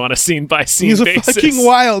to do on a scene-by-scene He's a basis. fucking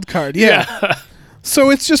wild card. Yeah.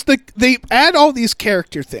 So it's just they add all these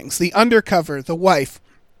character things: the undercover, the wife,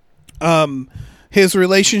 his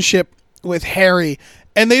relationship with Harry,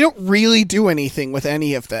 and they don't really do anything with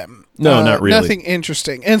any of them. No, not really. Nothing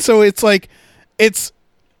interesting. And so it's like, it's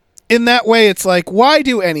in that way, it's like, why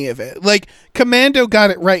do any of it? Like, Commando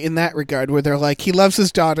got it right in that regard, where they're like, he loves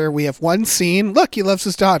his daughter. We have one scene. Look, he loves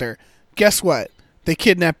his daughter. Guess what? They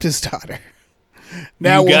kidnapped his daughter.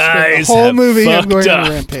 Now You we'll spend the guys whole have movie him fucked going on up. a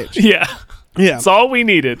rampage. Yeah. Yeah. That's all we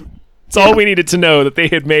needed. It's all we needed to know, that they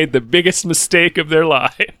had made the biggest mistake of their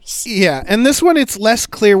lives. Yeah, and this one, it's less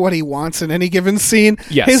clear what he wants in any given scene.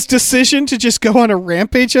 Yes. His decision to just go on a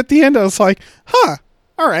rampage at the end, I was like,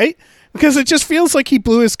 all right. Because it just feels like he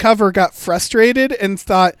blew his cover, got frustrated, and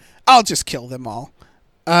thought, I'll just kill them all.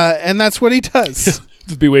 And that's what he does.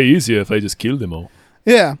 It'd be way easier if I just killed them all.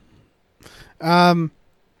 Yeah.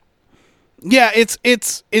 Yeah,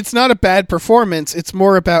 it's not a bad performance. It's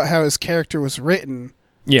more about how his character was written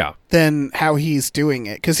Yeah. than how he's doing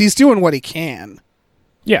it. Because he's doing what he can.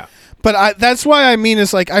 Yeah. But that's why I mean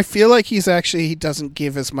is like, I feel like he doesn't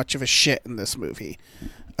give as much of a shit in this movie.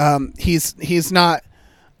 He's not.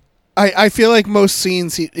 I feel like most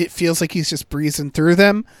scenes it feels like he's just breezing through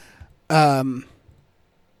them,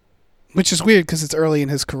 which is weird because it's early in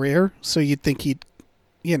his career, so you'd think he'd,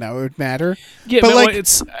 it would matter. Yeah, but no, like,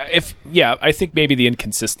 I think maybe the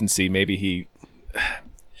inconsistency, maybe he.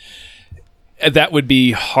 That would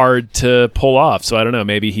be hard to pull off. So I don't know.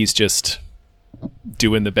 Maybe he's just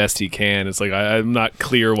doing the best he can. It's like, I'm not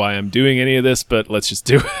clear why I'm doing any of this, but let's just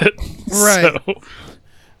do it. Right. So,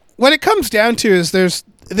 what it comes down to is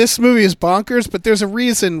this movie is bonkers, but there's a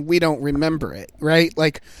reason we don't remember it, right?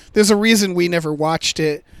 Like, there's a reason we never watched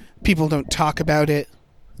it. People don't talk about it.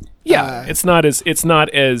 yeah, it's not as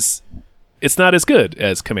good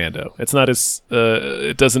as Commando. It's not as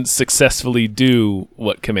it doesn't successfully do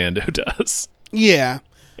what Commando does. Yeah.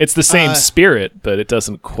 It's the same spirit, but it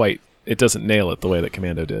doesn't nail it the way that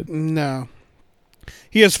Commando did. No.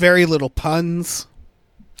 He has very little puns.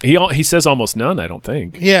 He says almost none, I don't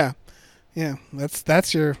think. Yeah. Yeah.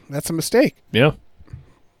 That's a mistake. Yeah.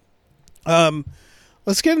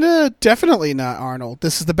 Let's get into Definitely Not Arnold.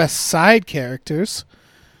 This is the best side characters.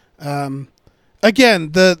 Again,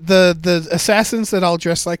 the assassins that all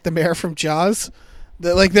dress like the mayor from Jaws,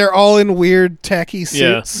 they're all in weird tacky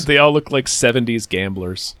suits. Yeah, they all look like 70s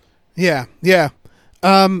gamblers. Yeah, yeah.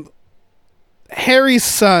 Harry's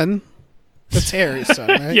son. That's Harry's son,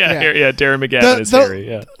 right? Yeah, Darren McGavin is Harry.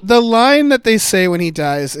 Yeah, The line that they say when he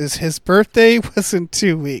dies is his birthday was in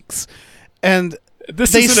 2 weeks, and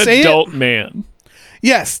this they is an say adult man.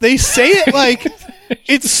 yes, they say it like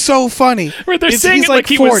it's so funny. Where they're He's saying it like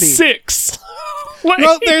he 40. was 6.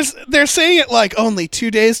 Well, they're saying it like only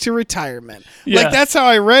 2 days to retirement. Yeah. Like that's how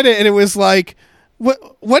I read it, and it was like,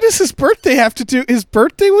 what does his birthday have to do? His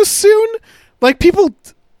birthday was soon. Like people,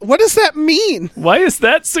 what does that mean? Why is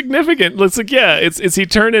that significant? It's like, yeah, is he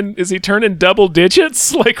turning double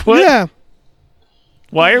digits? Like what? Yeah,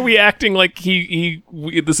 Why are we acting like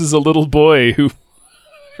this is a little boy who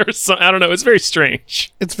or something. I don't know. It's very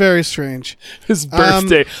strange. It's very strange. His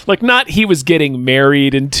birthday, like not he was getting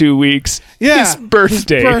married in 2 weeks. Yeah, his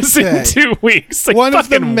birthday is in birthday. 2 weeks. Like, One of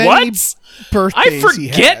the fucking many what? birthdays I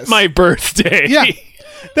forget he has. my birthday. Yeah.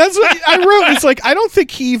 That's what I wrote. It's like, I don't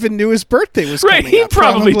think he even knew his birthday was Right, coming he up.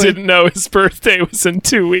 probably didn't know his birthday was in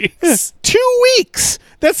 2 weeks. 2 weeks.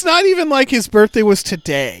 That's not even like his birthday was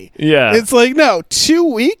today. Yeah. It's like, no, 2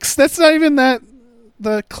 weeks? That's not even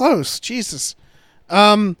that close. Jesus.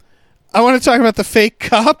 I want to talk about the fake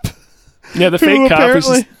cop. Yeah, the who fake cop is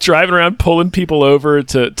apparently- just driving around pulling people over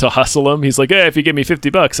to hustle them. He's like, hey, if you give me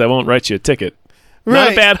 $50, I won't write you a ticket. Not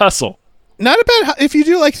Right. a bad hustle. Not a bad. If you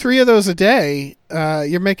do like 3 of those a day,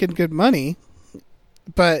 you're making good money.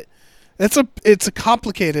 But it's a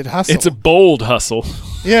complicated hustle. It's a bold hustle.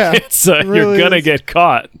 yeah. It's it you're really gonna is. get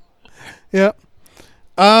caught. Yeah.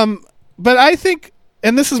 But I think,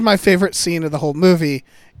 and this is my favorite scene of the whole movie,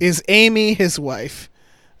 is Amy, his wife.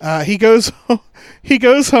 He goes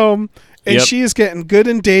home, and Yep. she is getting good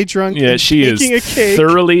and day drunk. Yeah, and she is baking a cake.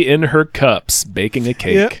 thoroughly in her cups baking a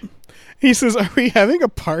cake. Yep. He says, "Are we having a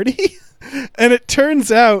party?" And it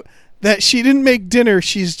turns out that she didn't make dinner.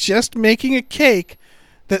 She's just making a cake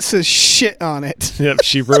that says shit on it. Yep,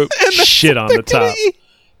 she wrote shit on the They're gonna top. eat.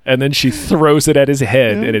 And then she throws it at his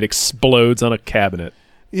head and it explodes on a cabinet.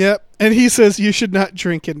 Yep. And he says, "You should not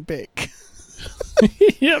drink and bake."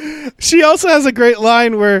 Yep. She also has a great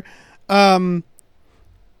line where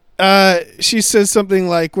she says something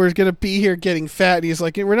like, "We're going to be here getting fat." And he's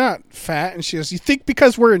like, "We're not fat." And she goes, "You think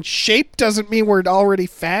because we're in shape doesn't mean we're already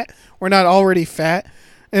fat? We're not already fat."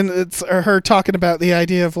 And it's her talking about the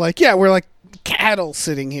idea of like, yeah, we're like cattle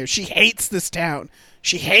sitting here. She hates this town.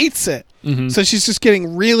 She hates it. So she's just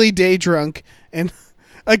getting really day drunk and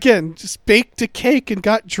again, just baked a cake and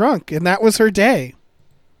got drunk. And that was her day.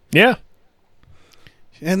 Yeah.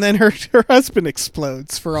 And then her husband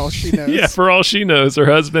explodes for all she knows. Yeah, for all she knows, her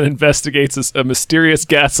husband investigates a mysterious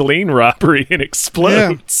gasoline robbery and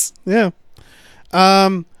explodes. Yeah.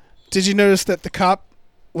 Did you notice that the cop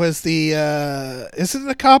was the is it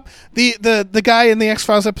the cop? The guy in the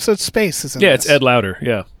X-Files episode Space, isn't it? Yeah, it's Ed Lauder.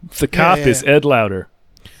 Yeah. The cop yeah, is yeah. Ed Lauder.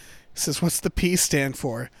 He says, "What's the P stand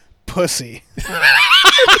for?" Pussy.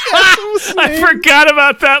 I forgot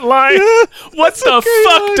about that line. What the great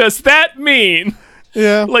fuck line. does that mean?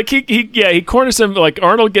 Yeah. Like he corners him like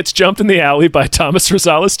Arnold gets jumped in the alley by Thomas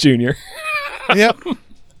Rosales Jr. Yep.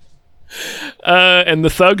 And the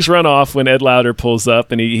thugs run off when Ed Lauder pulls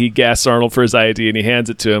up and he gasps Arnold for his ID and he hands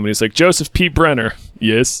it to him and he's like, "Joseph P. Brenner."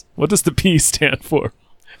 Yes. What does the P stand for?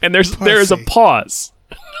 And there is a Pussy. pause.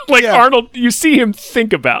 Like Yeah. Arnold, you see him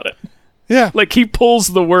think about it. Yeah. Like he pulls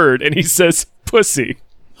the word and he says pussy.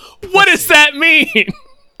 What does that mean?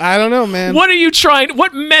 I don't know, man.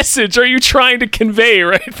 What message are you trying to convey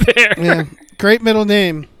right there? Yeah. Great middle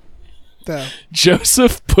name, though.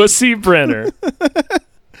 Joseph Pussy Brenner.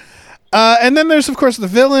 And then there's of course the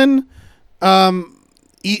villain,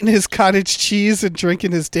 eating his cottage cheese and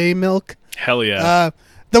drinking his day milk. Hell yeah.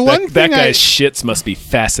 The one that thing guy's shits must be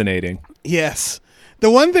fascinating. Yes. The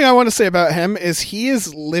one thing I want to say about him is he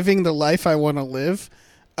is living the life I want to live.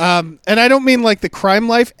 And I don't mean like the crime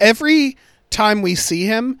life. Every time we see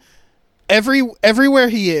him, everywhere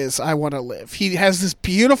he is, I want to live. He has this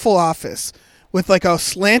beautiful office with like a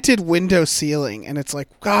slanted window ceiling. And it's like,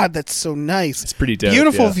 God, that's so nice. It's pretty dope.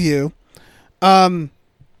 Beautiful yeah. view.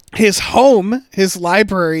 His home, his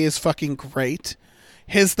library is fucking great.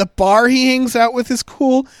 The bar he hangs out with is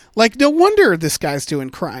cool. Like, no wonder this guy's doing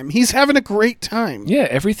crime. He's having a great time. Yeah,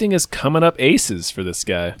 everything is coming up aces for this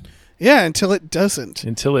guy Yeah, until it doesn't.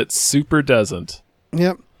 until it super doesn't.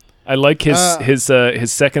 Yep. I like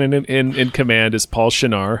his second in command is Paul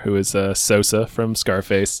Shinar, who is Sosa from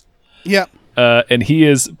Scarface. Yep. And he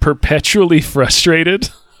is perpetually frustrated,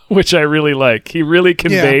 which I really like. He really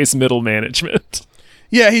conveys middle management.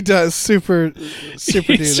 Yeah, he does. Super do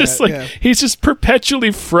He's just that. like yeah. he's just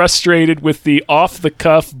perpetually frustrated with the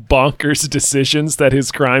off-the-cuff bonkers decisions that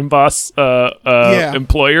his crime boss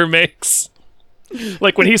employer makes.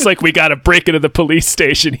 Like when he's like, "We got to break into the police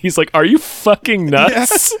station," he's like, "Are you fucking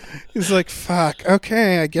nuts?" Yeah. He's like, "Fuck.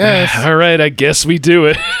 Okay, I guess." All right, I guess we do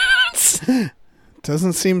it.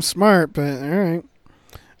 Doesn't seem smart, but all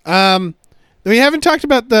right. We haven't talked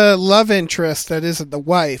about the love interest that isn't the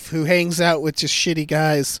wife, who hangs out with just shitty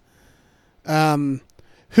guys,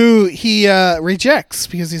 who he rejects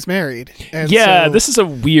because he's married. And Yeah, so this is a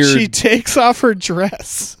weird. She takes off her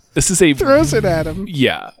dress, This is a throws it at him.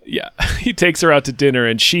 Yeah. He takes her out to dinner,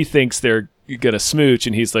 and she thinks they're gonna smooch,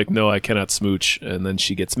 and he's like, "No, I cannot smooch." And then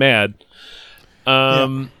she gets mad,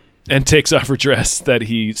 and takes off her dress that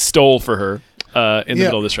he stole for her in the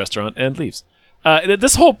middle of this restaurant and leaves.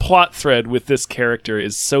 This whole plot thread with this character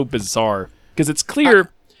is so bizarre because it's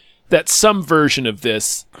clear that some version of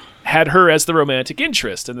this had her as the romantic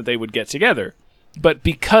interest and that they would get together. But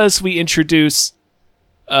because we introduce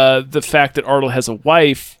the fact that Arnold has a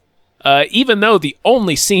wife, even though the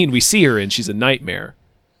only scene we see her in, she's a nightmare.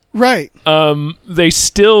 Right. They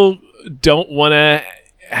still don't want to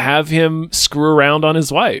have him screw around on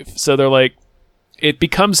his wife. So they're like, it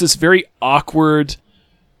becomes this very awkward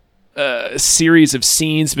series of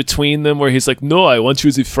scenes between them where he's like, no, I want you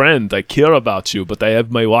as a friend. I care about you, but I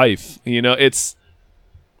have my wife. You know, it's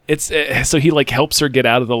so he like helps her get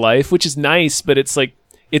out of the life, which is nice, but it's like,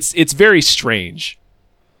 it's very strange.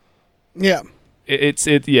 Yeah. It's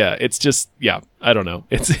just, I don't know.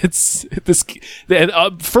 It's this,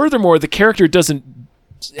 and furthermore, the character doesn't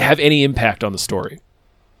have any impact on the story.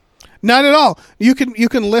 Not at all. You can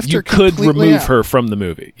lift her. You could remove out. her from the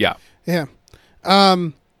movie. Yeah. Yeah.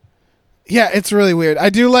 Yeah, it's really weird. I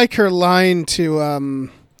do like her line to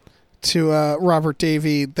Robert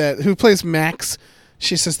Davey, who plays Max.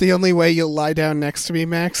 She says, "The only way you'll lie down next to me,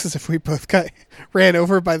 Max, is if we both got ran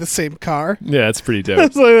over by the same car." Yeah, it's pretty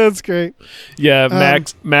dope. That's great. Yeah,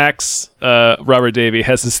 Max, Robert Davey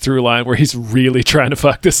has this through line where he's really trying to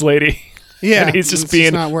fuck this lady. Yeah, and he's just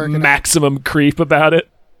being not working maximum creep about it.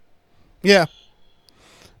 Yeah.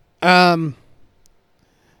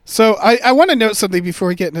 So I want to note something before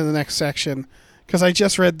we get into the next section, because I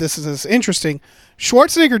just read this as interesting.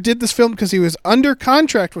 Schwarzenegger did this film because he was under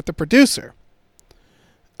contract with the producer.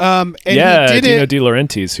 And he did Dino De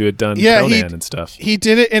Laurentiis, who had done Conan and stuff. He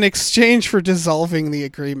did it in exchange for dissolving the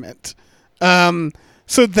agreement.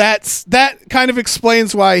 So that kind of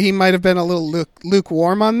explains why he might have been a little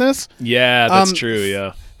lukewarm on this. Yeah, that's true.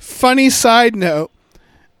 Yeah. Funny side note: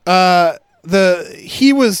 the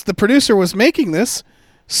producer was making this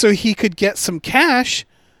so he could get some cash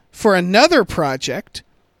for another project.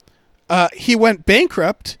 He went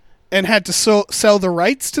bankrupt and had to sell the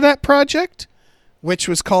rights to that project, which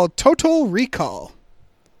was called Total Recall.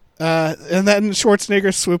 And then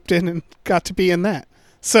Schwarzenegger swooped in and got to be in that.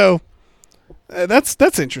 So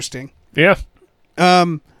that's interesting. Yeah.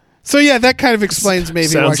 So yeah, that kind of explains maybe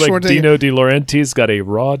Sounds why like Dino De Laurentiis got a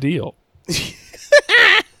raw deal.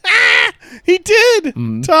 He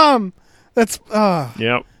did, Tom. That's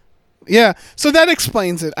Yep. yeah. So that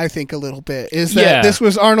explains it, I think, a little bit. Is that this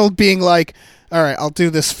was Arnold being like, "All right, I'll do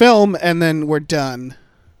this film, and then we're done."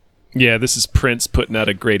 Yeah, this is Prince putting out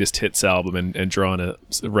a greatest hits album and drawing a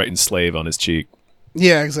writing slave on his cheek.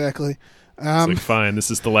 Yeah, exactly. It's like, fine, this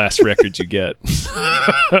is the last record you get.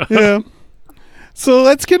 Yeah. So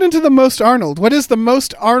let's get into the most Arnold. What is the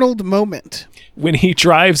most Arnold moment? When he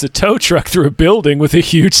drives a tow truck through a building with a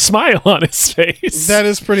huge smile on his face. That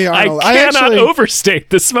is pretty Arnold. I cannot overstate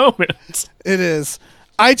this moment. It is.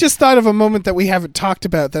 I just thought of a moment that we haven't talked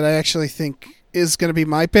about that I actually think is going to be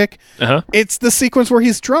my pick. Uh-huh. It's the sequence where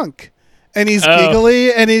he's drunk and he's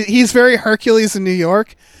giggly and he's very Hercules in New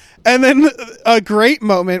York. And then a great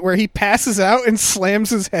moment where he passes out and slams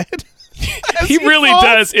his head. He really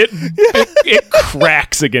does. It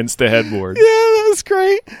cracks against the headboard. Yeah, that was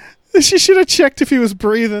great. She should have checked if he was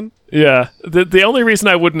breathing. Yeah. The only reason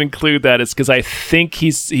I wouldn't include that is because I think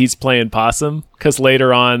he's playing possum. Because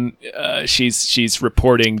later on, she's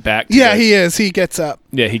reporting back. He is. He gets up.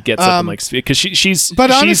 Yeah, he gets up and like because she's.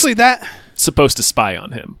 But honestly, that supposed to spy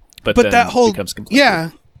on him. But then that whole becomes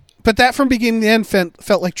completely. But that from beginning to end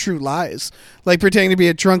felt like True Lies, like pretending to be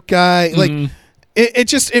a drunk guy. Like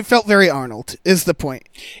it felt very Arnold. Is the point?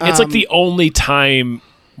 It's like the only time.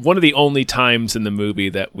 One of the only times in the movie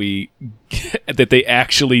that that they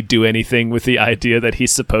actually do anything with the idea that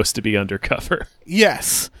he's supposed to be undercover.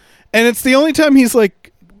 Yes. And it's the only time he's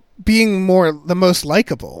like being the most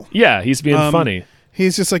likable. Yeah, he's being funny.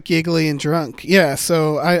 He's just like giggly and drunk. Yeah,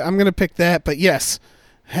 so I'm going to pick that. But yes,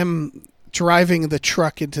 him driving the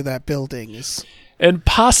truck into that building is... And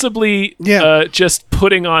possibly just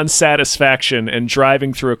putting on satisfaction and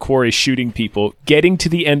driving through a quarry shooting people, getting to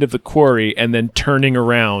the end of the quarry, and then turning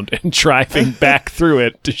around and driving back through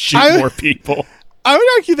it to shoot more people. I would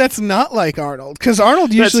argue that's not like Arnold, because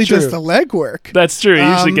Arnold usually does the legwork. That's true. He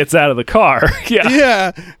usually gets out of the car.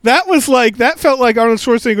 Yeah. That felt like Arnold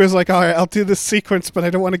Schwarzenegger was like, all right, I'll do this sequence, but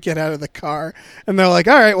I don't want to get out of the car. And they're like,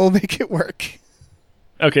 all right, we'll make it work.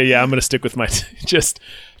 Okay, yeah, I'm going to stick with my just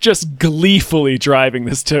gleefully driving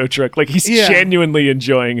this tow truck. Like he's genuinely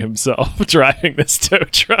enjoying himself driving this tow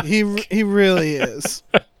truck. He really is.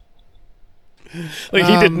 Like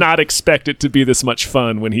he did not expect it to be this much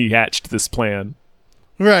fun when he hatched this plan.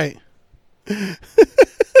 Right.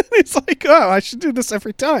 It's like, oh, I should do this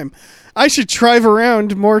every time. I should drive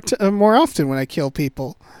around more often when I kill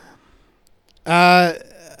people.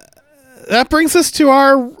 That brings us to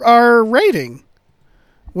our rating,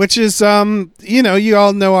 which is you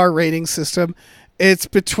all know our rating system. It's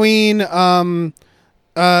between 40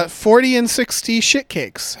 and 60 shit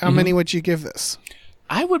cakes. How many would you give this?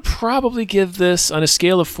 I would probably give this on a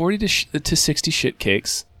scale of 40 to 60 shit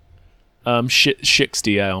cakes.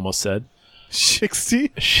 60, I almost said.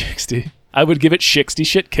 60? 60. I would give it 60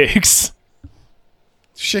 shit cakes.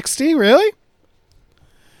 60, really?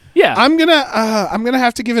 Yeah. I'm gonna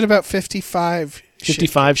have to give it about 55.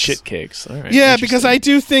 55 shit cakes. All right. Yeah, because I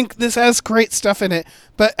do think this has great stuff in it.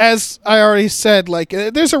 But as I already said,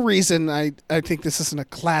 there's a reason I think this isn't a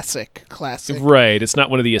classic. Right. It's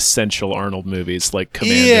not one of the essential Arnold movies like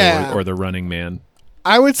Commando or The Running Man.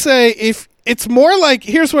 I would say if it's more like,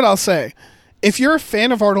 here's what I'll say. If you're a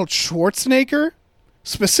fan of Arnold Schwarzenegger,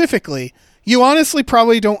 specifically, you honestly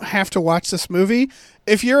probably don't have to watch this movie.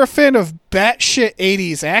 If you're a fan of batshit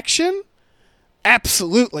 80s action,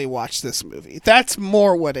 absolutely watch this movie. That's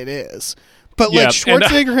more what it is. But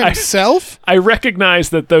Schwarzenegger himself... I recognize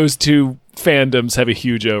that those two fandoms have a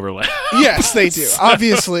huge overlap. Yes, they do.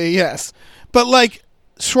 Obviously, yes. But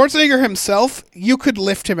Schwarzenegger himself, you could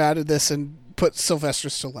lift him out of this and put Sylvester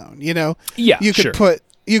Stallone, Yeah, you could put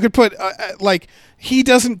he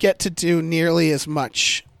doesn't get to do nearly as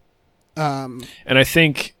much. And I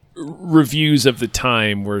think reviews of the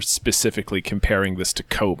time were specifically comparing this to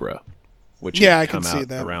Cobra, which had come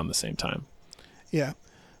out around the same time. Yeah.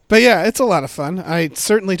 But yeah, it's a lot of fun. I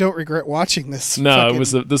certainly don't regret watching this. No,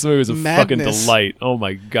 this movie was a fucking delight. Oh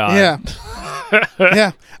my god. Yeah.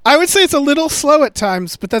 Yeah. I would say it's a little slow at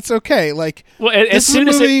times, but that's okay.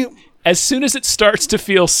 As soon as it starts to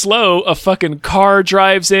feel slow, a fucking car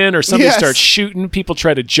drives in or somebody starts shooting, people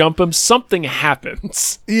try to jump them, something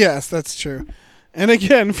happens. Yes, that's true. And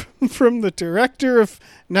again, from the director of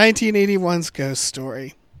 1981's Ghost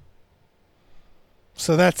Story.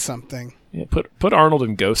 So that's something. Yeah, put Arnold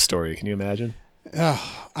in Ghost Story. Can you imagine?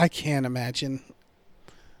 Oh, I can't imagine.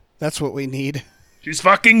 That's what we need. She's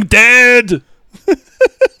fucking dead.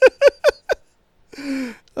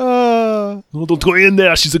 Don't go in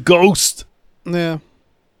there. She's a ghost. Yeah.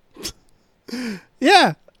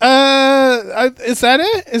 Yeah. Is that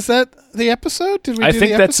it? Is that the episode? Did we? I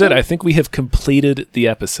think that's it. I think we have completed the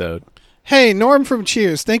episode. Hey, Norm from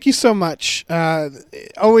Cheers. Thank you so much.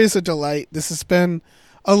 Always a delight. This has been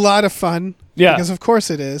a lot of fun. Yeah. Because of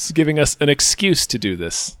course it is. Giving us an excuse to do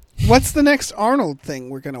this. What's the next Arnold thing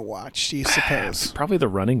we're going to watch, do you suppose? Probably The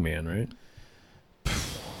Running Man, right?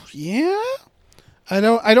 Yeah. I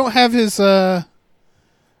don't have his I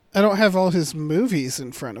don't have all his movies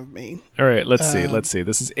in front of me. All right, let's see.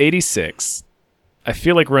 This is 86. I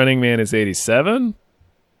feel like Running Man is 87.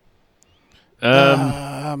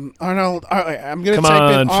 Arnold. I'm going to come type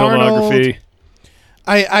on, in Arnold. filmography.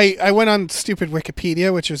 I went on stupid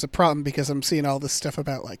Wikipedia, which is a problem because I'm seeing all this stuff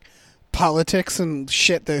about politics and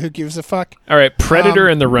shit that who gives a fuck. All right, Predator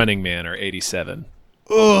and The Running Man are 87.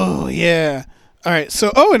 Oh, yeah. All right.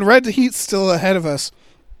 So, and Red Heat's still ahead of us.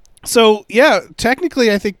 So, yeah,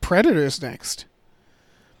 technically I think Predator's next.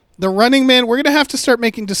 The Running Man, we're going to have to start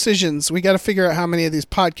making decisions. We got to figure out how many of these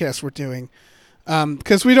podcasts we're doing.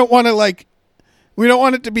 Because we don't want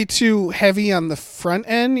it to be too heavy on the front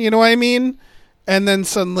end, you know what I mean? And then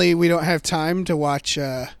suddenly we don't have time to watch,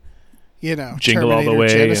 Jingle Terminator All the Way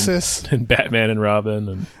Genesis. and Batman and Robin.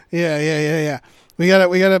 And Yeah. We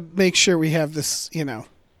gotta make sure we have this,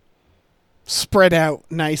 spread out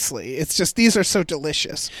nicely. It's just these are so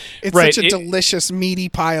delicious. It's right. such a delicious meaty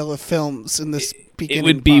pile of films in this beginning. It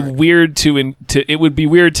would be part. weird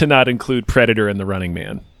to not include Predator and The Running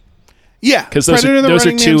Man. Yeah, because those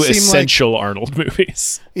are two essential Arnold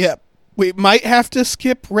movies. Yeah. We might have to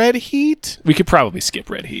skip Red Heat. We could probably skip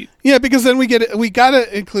Red Heat. Yeah, because then we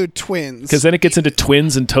gotta include Twins. Because then it gets into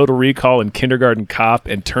Twins and Total Recall and Kindergarten Cop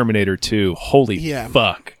and Terminator 2. Holy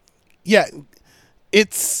fuck. Yeah.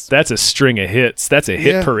 That's a string of hits. That's a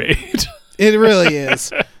hit parade. It really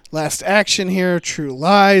is. Last Action Hero, True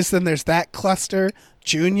Lies. Then there's that cluster.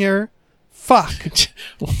 Junior. Fuck.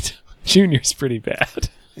 Junior's pretty bad.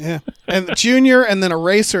 Yeah, and Junior, and then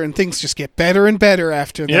Eraser, and things just get better and better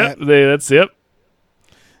after that. That's it.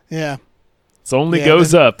 Yeah, it only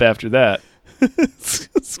goes up after that.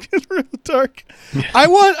 It's getting real dark. Yeah. I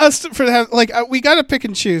want us to have we got to pick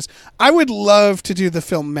and choose. I would love to do the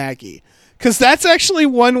film Maggie because that's actually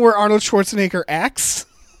one where Arnold Schwarzenegger acts,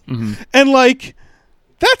 and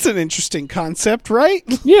that's an interesting concept, right?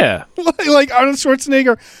 Yeah, like Arnold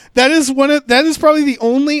Schwarzenegger. That is probably the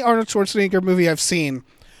only Arnold Schwarzenegger movie I've seen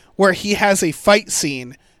where he has a fight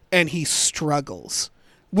scene and he struggles,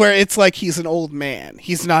 where it's like he's an old man.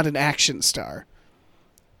 He's not an action star.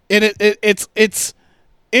 And it's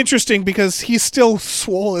interesting because he's still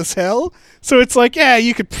swole as hell. So it's like, yeah,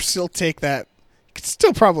 you could still take that. You could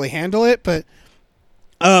still probably handle it, but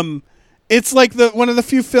it's like one of the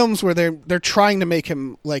few films where they're trying to make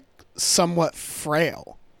him like somewhat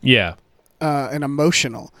frail. Yeah. And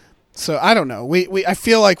emotional. So I don't know. I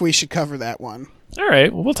feel like we should cover that one. All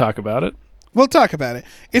right. Well, we'll talk about it. We'll talk about it.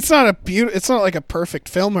 It's not it's not like a perfect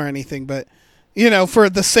film or anything, but you know, for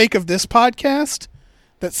the sake of this podcast,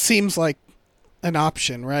 that seems like an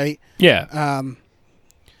option, right? Yeah.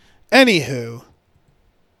 Anywho,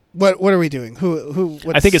 what are we doing?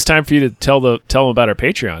 I think it's time for you to tell them about our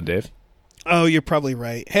Patreon, Dave. Oh, you're probably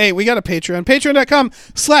right. Hey, we got a Patreon.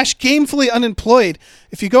 Patreon.com/gamefullyunemployed.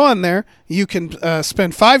 If you go on there, you can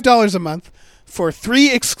spend $5 a month for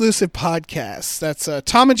 3 exclusive podcasts. That's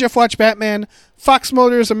Tom and Jeff Watch Batman, Fox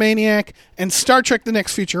Mulder is a Maniac, and Star Trek The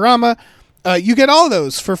Next Futurama. You get all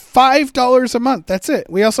those for $5 a month. That's it.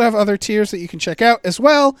 We also have other tiers that you can check out as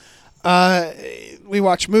well. We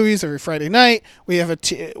watch movies every Friday night. We have a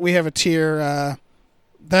tier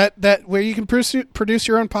that where you can produce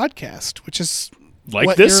your own podcast, which is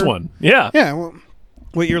like this one. Yeah. Yeah, well,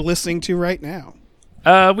 what you're listening to right now.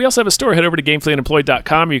 We also have a store. Head over to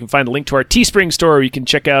gamefullyunemployed.com. You can find a link to our Teespring store where you can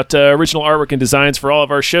check out original artwork and designs for all of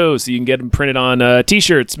our shows. So you can get them printed on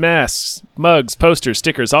T-shirts, masks, mugs, posters,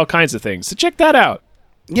 stickers, all kinds of things. So check that out.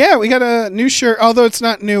 Yeah, we got a new shirt, although it's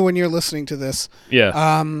not new when you're listening to this.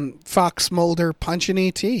 Yeah. Fox Mulder punching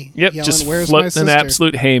E.T. Yep, yelling, just "Where's my sister?" an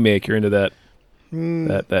absolute haymaker into that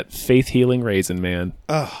that faith-healing raisin man.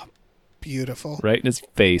 Oh, beautiful. Right in his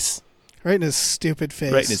face. Right in his stupid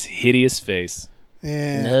face. Right in his hideous face.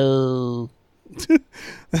 Yeah. No. All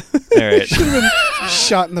right.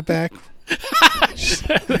 Shot in the back.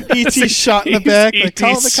 E.T. shot in the back. Like,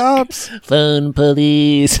 call the cops. Phone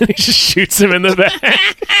police. And he just shoots him in the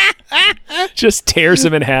back. Just tears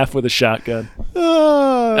him in half with a shotgun.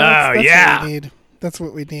 That's yeah. What we need. That's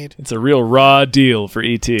what we need. It's a real raw deal for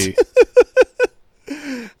E.T.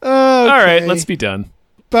 Okay. All right, let's be done.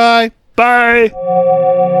 Bye. Bye.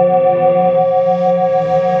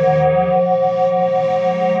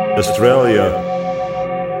 Australia.